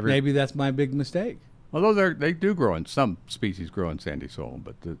 Maybe that's my big mistake. Although they do grow in, some species grow in sandy soil,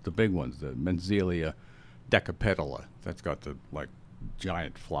 but the big ones, the Menzelia decapetala, that's got the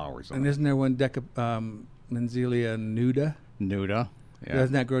giant flowers on it. And isn't there one Menzelia nuda? Nuda, yeah.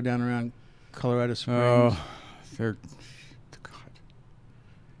 Doesn't that grow down around Colorado Springs? Oh, God.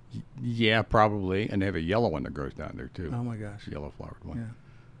 Yeah, probably. And they have a yellow one that grows down there, too. Oh, my gosh. Yellow flowered one. Yeah.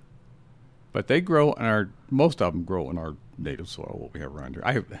 But they grow most of them grow in our native soil, what we have around here.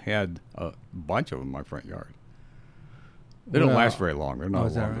 I have had a bunch of them in my front yard. They don't last very long. They're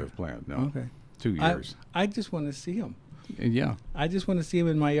not a long-lived plant. No. Okay. 2 years. I just want to see them. Yeah. I just want to see them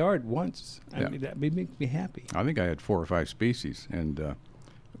in my yard once. I mean, that would make me happy. I think I had 4 or 5 species, and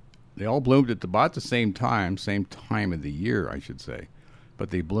they all bloomed at about the same time of the year, I should say.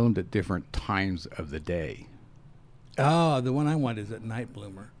 But they bloomed at different times of the day. Oh, the one I want is at night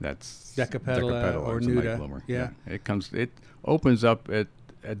bloomer. That's Decapetala or nuda. Night bloomer. Yeah. It opens up at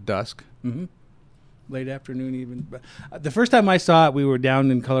dusk. Mm-hmm. Late afternoon even. But the first time I saw it, we were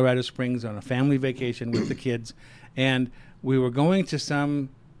down in Colorado Springs on a family vacation with the kids, and we were going to some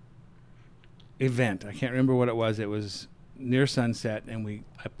event. I can't remember what it was. It was near sunset, and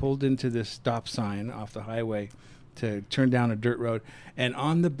I pulled into this stop sign off the highway to turn down a dirt road, and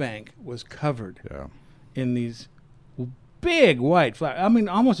on the bank was covered in these big white flowers. I mean,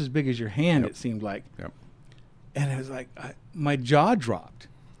 almost as big as your hand, it seemed like. Yep. And it was like, my jaw dropped.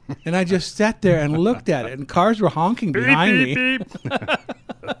 And I just sat there and looked at it, and cars were honking behind me.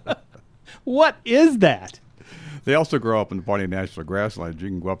 What is that? They also grow up in the Pawnee National Grasslands. You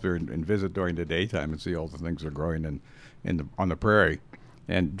can go up there and visit during the daytime and see all the things that are growing on the prairie.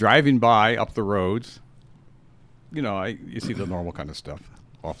 And driving by up the roads, you see the normal kind of stuff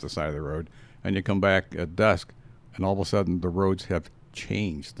off the side of the road. And you come back at dusk, and all of a sudden the roads have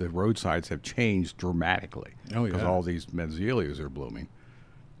changed. The roadsides have changed dramatically. Oh, yeah. Because all these manzilias are blooming.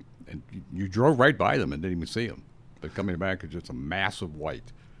 And you drove right by them and didn't even see them. But coming back, it's just a mass of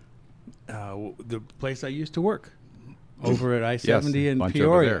white. The place I used to work over at I-70 in bunch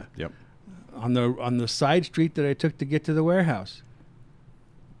Peoria. over there. Yep. On the side street that I took to get to the warehouse.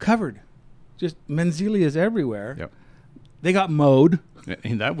 Covered. Just manzilias everywhere. Yep. They got mowed.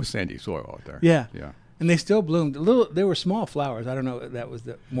 And that was sandy soil out there. Yeah. Yeah. And they still bloomed. They were small flowers. I don't know if that was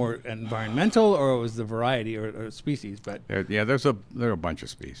the more environmental or it was the variety or species. But there are a bunch of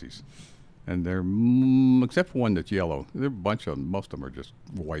species. And they're, except for one that's yellow, there are a bunch of them. Most of them are just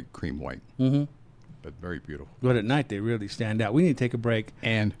white, cream white. Mm-hmm. But very beautiful. But at night, they really stand out. We need to take a break.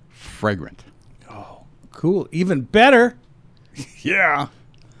 And fragrant. Oh, cool. Even better. Yeah.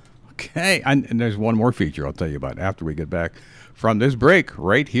 Okay. And there's one more feature I'll tell you about after we get back from this break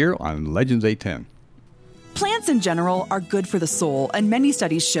right here on Legends 810. Plants in general are good for the soul, and many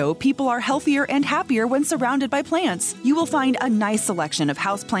studies show people are healthier and happier when surrounded by plants. You will find a nice selection of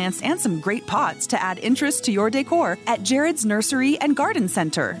houseplants and some great pots to add interest to your decor at Jared's Nursery and Garden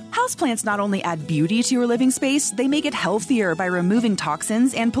Center. Houseplants not only add beauty to your living space, they make it healthier by removing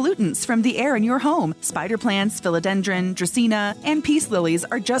toxins and pollutants from the air in your home. Spider plants, philodendron, dracaena, and peace lilies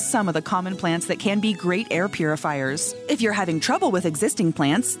are just some of the common plants that can be great air purifiers. If you're having trouble with existing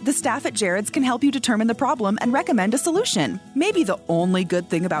plants, the staff at Jared's can help you determine the problem and recommend a solution. Maybe the only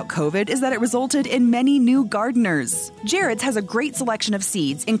good thing about COVID is that it resulted in many new gardeners. Jared's has a great selection of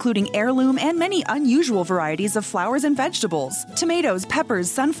seeds, including heirloom and many unusual varieties of flowers and vegetables, tomatoes, peppers,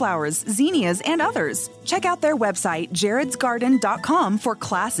 sunflowers, zinnias, and others. Check out their website, jaredsgarden.com, for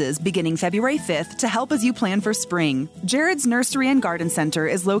classes beginning February 5th to help as you plan for spring. Jared's Nursery and Garden Center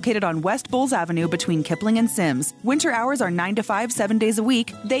is located on West Bulls Avenue between Kipling and Sims. Winter hours are 9 to 5, 7 days a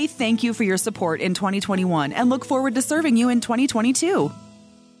week. They thank you for your support in 2021 and look forward to serving you in 2022.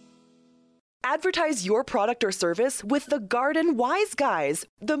 Advertise your product or service with the Garden Wise Guys,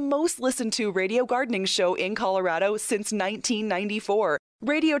 the most listened to radio gardening show in Colorado since 1994.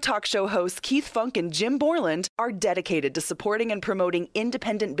 Radio talk show hosts Keith Funk and Jim Borland are dedicated to supporting and promoting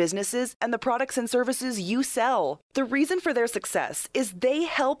independent businesses and the products and services you sell. The reason for their success is they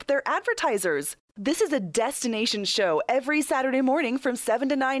help their advertisers. This is a destination show every Saturday morning from 7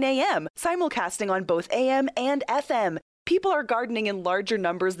 to 9 a.m., simulcasting on both AM and FM. People are gardening in larger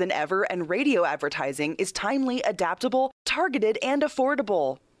numbers than ever, and radio advertising is timely, adaptable, targeted, and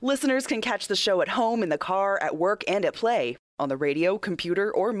affordable. Listeners can catch the show at home, in the car, at work, and at play. On the radio,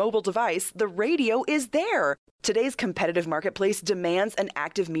 computer, or mobile device, the radio is there. Today's competitive marketplace demands an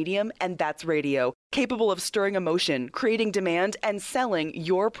active medium, and that's radio, capable of stirring emotion, creating demand, and selling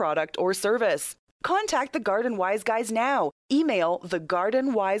your product or service. Contact the Garden Wise Guys now. Email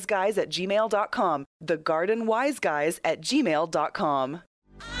thegardenwiseguys@gmail.com. thegardenwiseguys@gmail.com.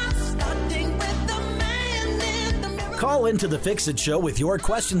 Call into the Fix-It Show with your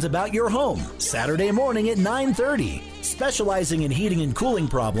questions about your home. Saturday morning at 9:30. Specializing in heating and cooling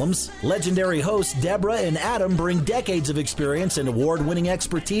problems, legendary hosts Deborah and Adam bring decades of experience and award-winning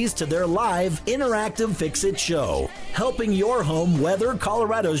expertise to their live, interactive Fix-It Show, helping your home weather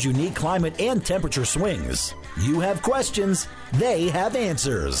Colorado's unique climate and temperature swings. You have questions, they have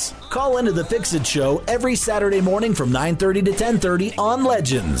answers. Call into the Fix-It Show every Saturday morning from 9:30 to 10:30 on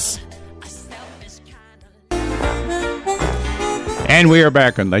Legends. And we are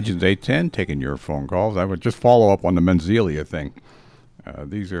back on Legends 810, taking your phone calls. I would just follow up on the Menzelia thing.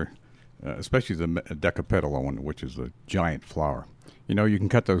 These are, especially the Decapetala one, which is a giant flower. You know, you can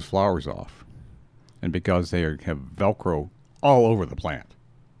cut those flowers off. And because they have Velcro all over the plant,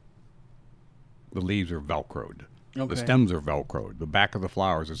 the leaves are Velcroed. Okay. The stems are Velcroed. The back of the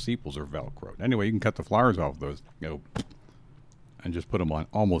flowers, the sepals are Velcroed. Anyway, you can cut the flowers off those, and just put them on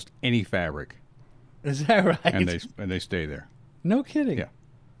almost any fabric. Is that right? And they stay there. No kidding. Yeah.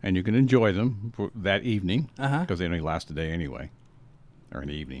 And you can enjoy them for that evening because they only last a day anyway, or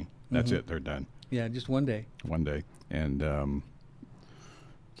an evening. That's it. They're done. Yeah, just one day. One day. And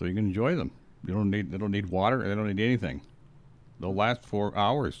so you can enjoy them. They don't need water. They don't need anything. they'll last for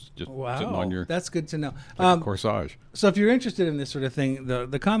hours just sitting on your that's good to know. corsage. So if you're interested in this sort of thing,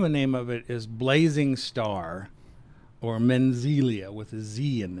 the common name of it is blazing star, or menzelia with a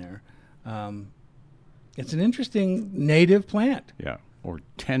Z in there. It's an interesting native plant. Yeah, or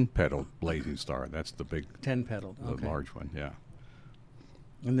 10-petaled blazing star. That's the big 10-petaled, the large one. Yeah.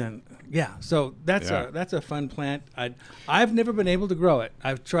 And then so that's a fun plant. I've never been able to grow it.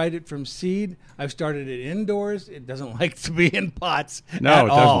 I've tried it from seed. I've started it indoors. It doesn't like to be in pots at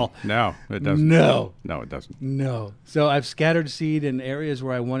all. Doesn't. No, it doesn't. No, it doesn't. No. So I've scattered seed in areas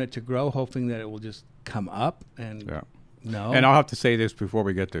where I want it to grow, hoping that it will just come up. And no. And I'll have to say this before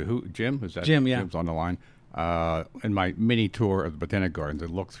we get to Jim. Is that Jim? Yeah. Jim's on the line. In my mini tour of the Botanic Gardens, I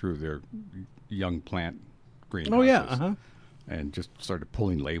looked through their young plant greenhouses. Oh yeah. And just started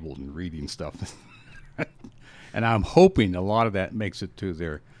pulling labels and reading stuff. And I'm hoping a lot of that makes it to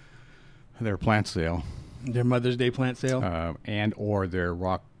their plant sale. Their Mother's Day plant sale? And or their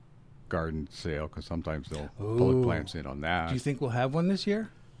rock garden sale, because sometimes they'll pull plants in on that. Do you think we'll have one this year?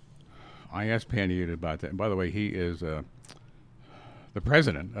 I asked Panny about that. And by the way, he is the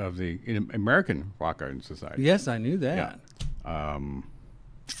president of the American Rock Garden Society. Yes, I knew that. Yeah.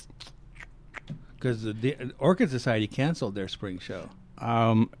 Because the Orchid Society canceled their spring show.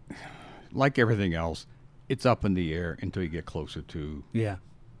 Like everything else, it's up in the air until you get closer to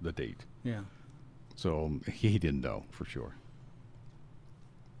the date. Yeah. So he didn't know for sure.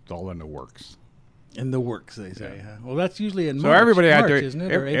 It's all in the works. In the works, they say. Yeah. Huh? Well, that's usually in so March. Everybody out March, there, isn't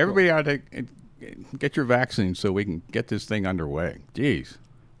it? Everybody out there, get your vaccine so we can get this thing underway. Jeez,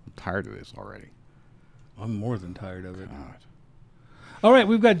 I'm tired of this already. I'm more than tired of it. God. All right,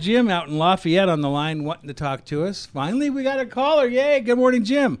 we've got Jim out in Lafayette on the line wanting to talk to us. Finally, we got a caller. Yay. Good morning,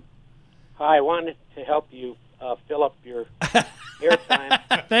 Jim. Hi, I wanted to help you fill up your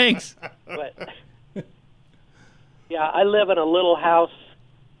airtime. Thanks. But, yeah, I live in a little house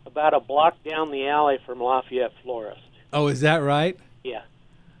about a block down the alley from Lafayette Florist. Oh, is that right? Yeah.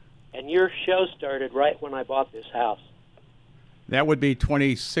 And your show started right when I bought this house. That would be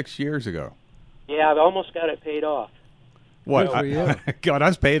 26 years ago. Yeah, I've almost got it paid off. What? Got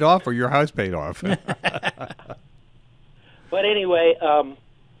us paid off or your house paid off? But anyway,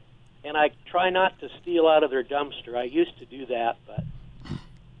 and I try not to steal out of their dumpster. I used to do that, but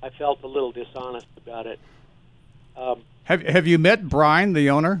I felt a little dishonest about it. Have you met Brian,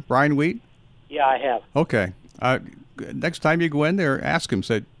 the owner, Brian Wheat? Yeah, I have. Okay. Next time you go in there, ask him,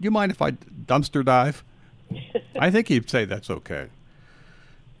 say, do you mind if I dumpster dive? I think he'd say that's okay.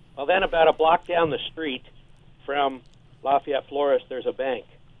 Well, then about a block down the street from Lafayette Florist, there's a bank.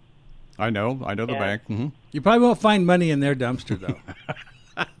 I know the bank. Mm-hmm. You probably won't find money in their dumpster, though.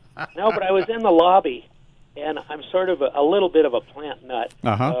 No, but I was in the lobby, and I'm sort of a little bit of a plant nut.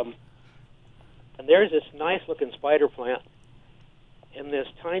 Uh-huh. And there's this nice-looking spider plant, and this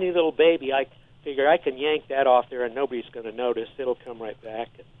tiny little baby, I figure I can yank that off there and nobody's going to notice. It'll come right back.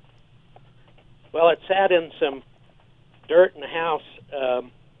 Well, it sat in some dirt in the house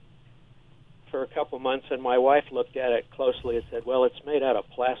for a couple months, and my wife looked at it closely and said, well, it's made out of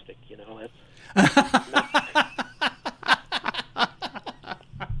plastic, you know.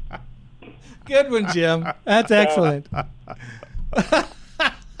 Good one, Jim. That's excellent.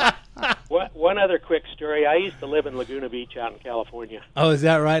 One other quick story. I used to live in Laguna Beach out in California. Oh, is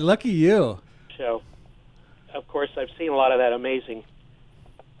that right? Lucky you. So, of course, I've seen a lot of that amazing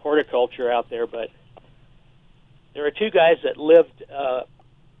horticulture out there, but there are two guys that lived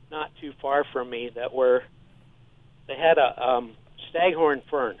not too far from me they had a staghorn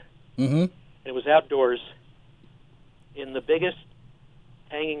fern. Mm-hmm. It was outdoors in the biggest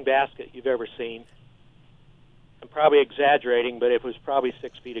hanging basket you've ever seen. I'm probably exaggerating, but it was probably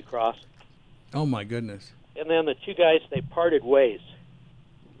 6 feet across. Oh, my goodness. And then the two guys, they parted ways.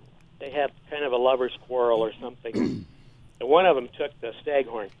 They had kind of a lover's quarrel or something. And one of them took the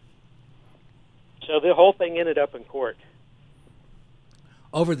staghorn. So the whole thing ended up in court.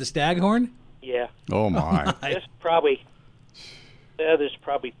 Over the staghorn? Yeah. Oh, my. This is probably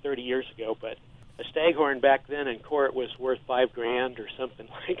 30 years ago, but a staghorn back then in court was worth $5,000 or something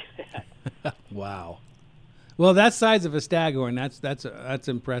like that. Wow. Well, that size of a staghorn, that's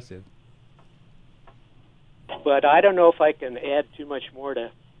impressive. But I don't know if I can add too much more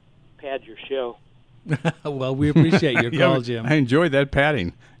to pad your show. Well, we appreciate your call, Jim. I enjoyed that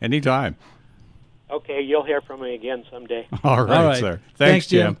padding. Anytime. Okay, you'll hear from me again someday. All right, sir. Thanks,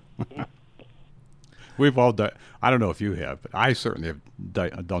 Jim. Mm-hmm. We've all done. I don't know if you have, but I certainly have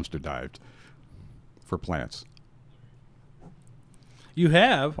dumpster dived for plants. You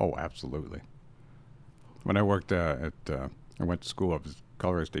have? Oh, absolutely. When I worked I went to school. I was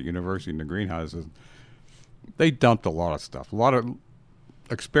colorist at university in the greenhouses. They dumped a lot of stuff, a lot of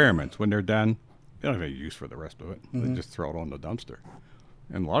experiments. When they're done, they don't have any use for the rest of it. They just throw it on the dumpster.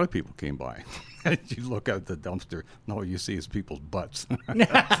 And a lot of people came by. You look at the dumpster, and all you see is people's butts.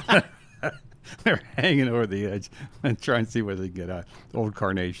 They're hanging over the edge and trying to see where they can get out. Old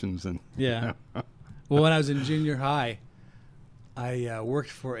carnations and Yeah. Well, when I was in junior high, I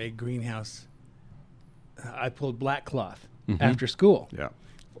worked for a greenhouse. I pulled black cloth after school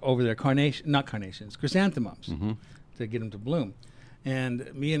over their chrysanthemums to get them to bloom.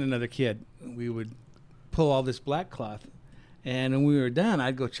 And me and another kid, we would pull all this black cloth, and when we were done,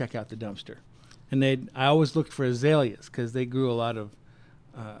 I'd go check out the dumpster. And I always looked for azaleas because they grew a lot of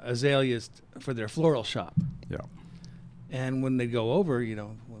azaleas for their floral shop. Yeah. And when they go over,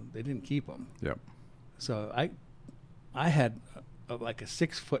 they didn't keep them. Yep. So I had like a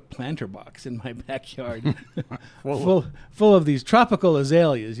 6-foot planter box in my backyard full of these tropical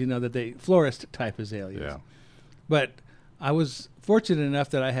azaleas, that they florist type azaleas. Yeah. But I was fortunate enough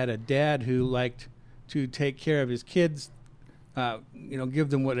that I had a dad who liked to take care of his kids, give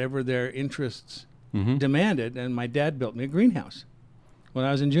them whatever their interests demanded. And my dad built me a greenhouse when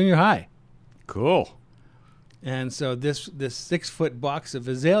I was in junior high. Cool. And so this 6-foot box of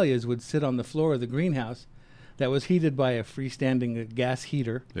azaleas would sit on the floor of the greenhouse that was heated by a freestanding gas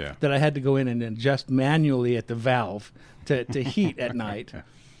heater that I had to go in and adjust manually at the valve to heat at night.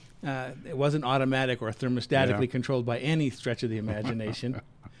 It wasn't automatic or thermostatically controlled by any stretch of the imagination.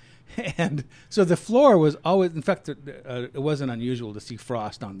 And so the floor was always, in fact, it wasn't unusual to see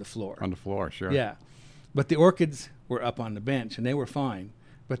frost on the floor. On the floor, sure. Yeah. But the orchids were up on the bench, and they were fine.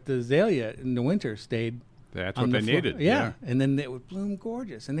 But the azalea in the winter stayed That's on what the they floor. needed. Yeah. And then it would bloom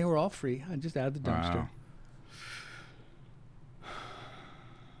gorgeous, and they were all free, just out of the dumpster. Wow.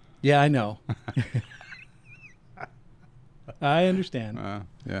 Yeah, I know. I understand.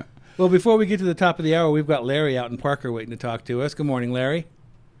 Yeah. Well, before we get to the top of the hour, we've got Larry out in Parker waiting to talk to us. Good morning, Larry.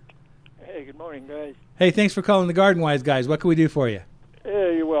 Hey, good morning, guys. Hey, thanks for calling the Garden Wise guys. What can we do for you? Yeah,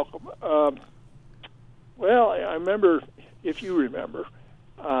 you're welcome. Well, I remember, if you remember,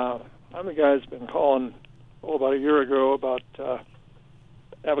 I'm the guy that's been calling about a year ago about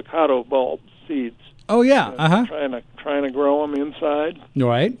avocado bulb seeds. Oh yeah, Trying to grow them inside.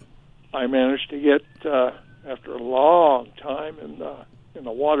 Right. I managed to get after a long time in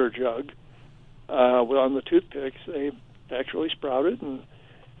the water jug. On the toothpicks, they actually sprouted, and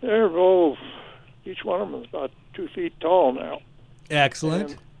they're each one of them is about 2 feet tall now.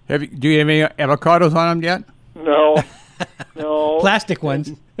 Excellent. Do you have any avocados on them yet? No, no. Plastic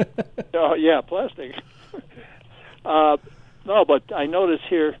ones. Oh yeah, plastic. No, but I notice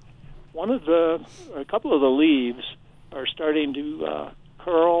here, a couple of the leaves are starting to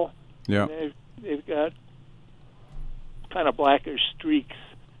curl. Yeah. They've got kind of blackish streaks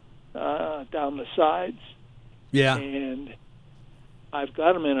down the sides. Yeah. And I've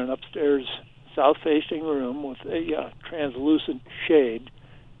got them in an upstairs south-facing room with a translucent shade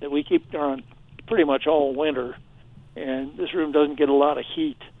that we keep on pretty much all winter. And this room doesn't get a lot of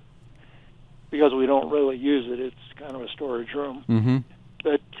heat because we don't really use it. It's kind of a storage room. Mm-hmm.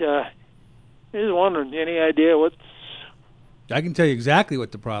 But I was wondering, any idea what's... I can tell you exactly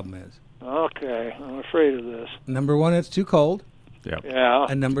what the problem is. Okay, I'm afraid of this. Number one, it's too cold. Yep. Yeah.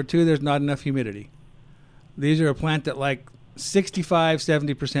 And number two, there's not enough humidity. These are a plant that like 65,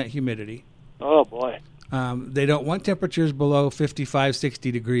 70% humidity. Oh, boy. They don't want temperatures below 55,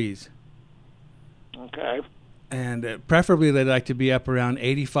 60 degrees. Okay. And preferably they'd like to be up around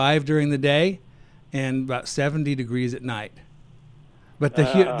 85 during the day and about 70 degrees at night. But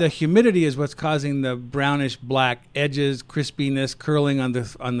the humidity is what's causing the brownish black edges, crispiness, curling on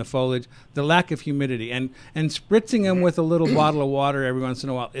the foliage. The lack of humidity and spritzing them with a little bottle of water every once in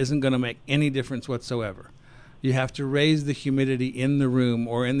a while isn't going to make any difference whatsoever. You have to raise the humidity in the room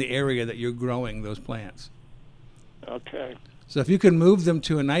or in the area that you're growing those plants. Okay. So if you can move them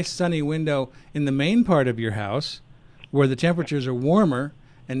to a nice sunny window in the main part of your house where the temperatures are warmer,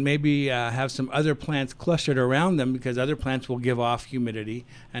 and maybe have some other plants clustered around them because other plants will give off humidity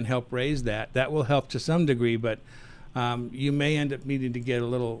and help raise that. That will help to some degree, but you may end up needing to get a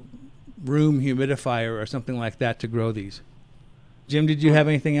little room humidifier or something like that to grow these. Jim, did you have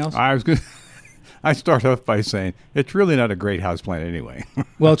anything else? I start off by saying it's really not a great houseplant anyway.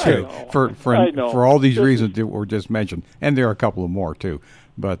 Well, true. For all these reasons that were just mentioned, and there are a couple of more too.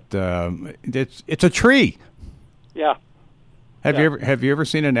 But it's a tree. Yeah. Have you ever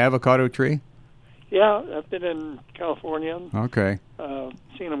seen an avocado tree? Yeah, I've been in California. Okay.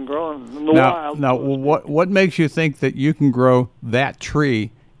 Seen them growing in the wild. Now, what makes you think that you can grow that tree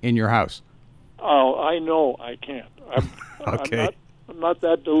in your house? Oh, I know I can't. Okay. not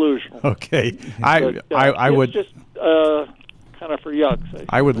that delusional. Okay, But, I it's would just kind of for yucks.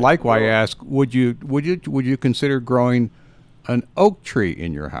 I would likewise ask, would you consider growing an oak tree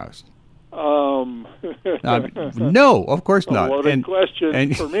in your house? No, of course not. Loaded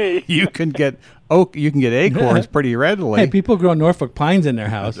question for me. You can get acorns pretty readily. Hey, people grow Norfolk pines in their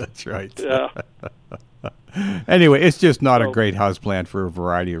house. That's right. Yeah. Anyway, it's just not a great house plant for a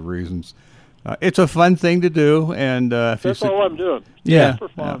variety of reasons. It's a fun thing to do, and that's all I'm doing. Yeah. For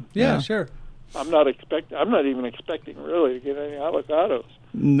fun. Yeah, sure. I'm not even expecting really to get any avocados.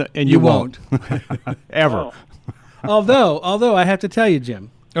 And you won't ever. No. Although I have to tell you,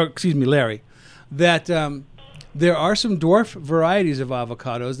 Jim, or excuse me, Larry, that there are some dwarf varieties of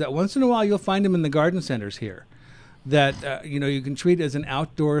avocados that once in a while you'll find them in the garden centers here. That you can treat as an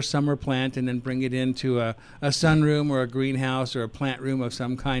outdoor summer plant and then bring it into a sunroom or a greenhouse or a plant room of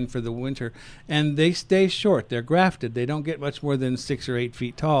some kind for the winter, and they stay short. They're grafted. They don't get much more than 6 or 8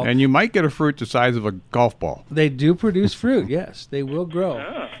 feet tall. And you might get a fruit the size of a golf ball. They do produce fruit. Yes, they will grow.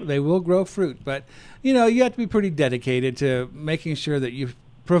 Yeah. They will grow fruit, but you have to be pretty dedicated to making sure that you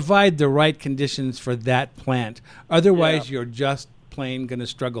provide the right conditions for that plant. Otherwise, you're just plain going to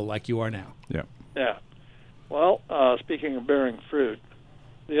struggle like you are now. Yeah. Yeah. Well, speaking of bearing fruit,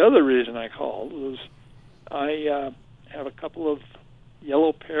 the other reason I called was I have a couple of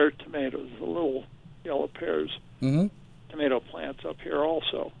yellow pear tomatoes, the little yellow pears, tomato plants up here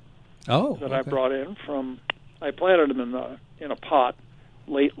also. Oh, that I brought in from. I planted them in a pot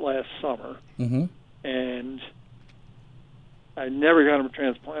late last summer, and I never got them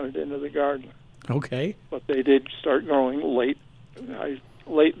transplanted into the garden. Okay. But they did start growing late in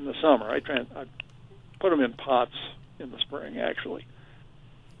the summer. I put them in pots in the spring, actually.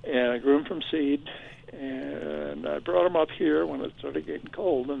 And I grew them from seed, and I brought them up here when it started getting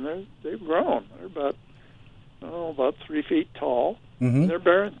cold, and they've grown. They're about 3 feet tall. Mm-hmm.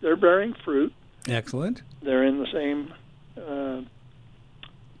 They're bearing fruit. Excellent. They're in the same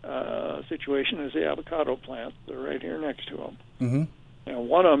situation as the avocado plant. They're right here next to them. Mm-hmm. And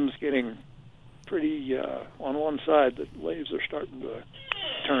one of them's getting pretty on one side. The leaves are starting to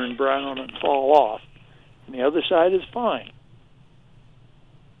turn brown and fall off. And the other side is fine.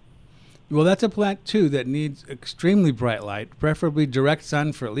 Well, that's a plant, too, that needs extremely bright light, preferably direct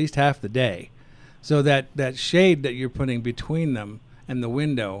sun for at least half the day. So that shade that you're putting between them and the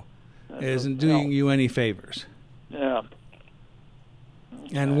window isn't doing you any favors. Yeah.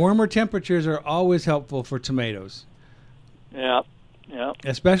 And warmer temperatures are always helpful for tomatoes. Yeah.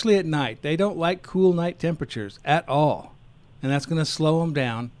 Especially at night. They don't like cool night temperatures at all. And that's going to slow them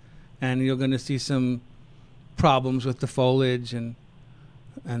down, and you're going to see some problems with the foliage and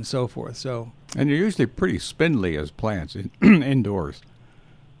so forth. So, and you're usually pretty spindly as plants indoors.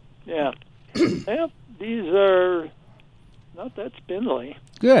 Yeah. Yeah, these are not that spindly.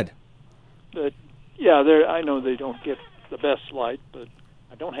 Good. But yeah, I know they don't get the best light, but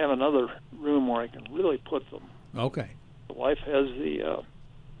I don't have another room where I can really put them. Okay. The wife has the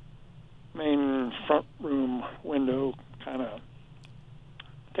main front room window kind of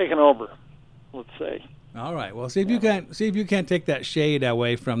taken over, let's say. All right. Well, see if you can't take that shade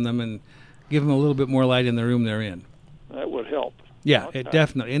away from them and give them a little bit more light in the room they're in. That would help. Yeah, it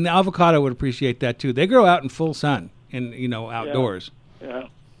definitely. And the avocado would appreciate that too. They grow out in full sun outdoors. Yeah.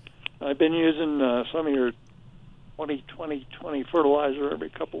 I've been using some of your 20 fertilizer every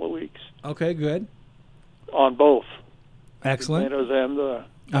couple of weeks. Okay, good. On both. Excellent. The tomatoes and the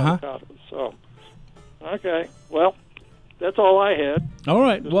avocados. So, okay. Well, that's all I had. All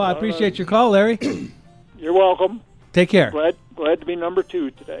right. Well, I appreciate your call, Larry. You're welcome. Take care. Glad to be number 2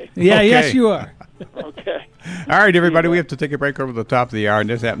 today. Yeah, okay. Yes, you are. Okay. All right, everybody, we have to take a break over the top of the hour, and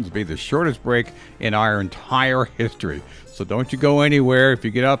this happens to be the shortest break in our entire history. So don't you go anywhere. If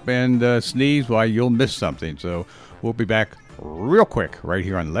you get up and sneeze, you'll miss something. So we'll be back real quick right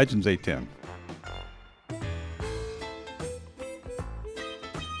here on Legends 810.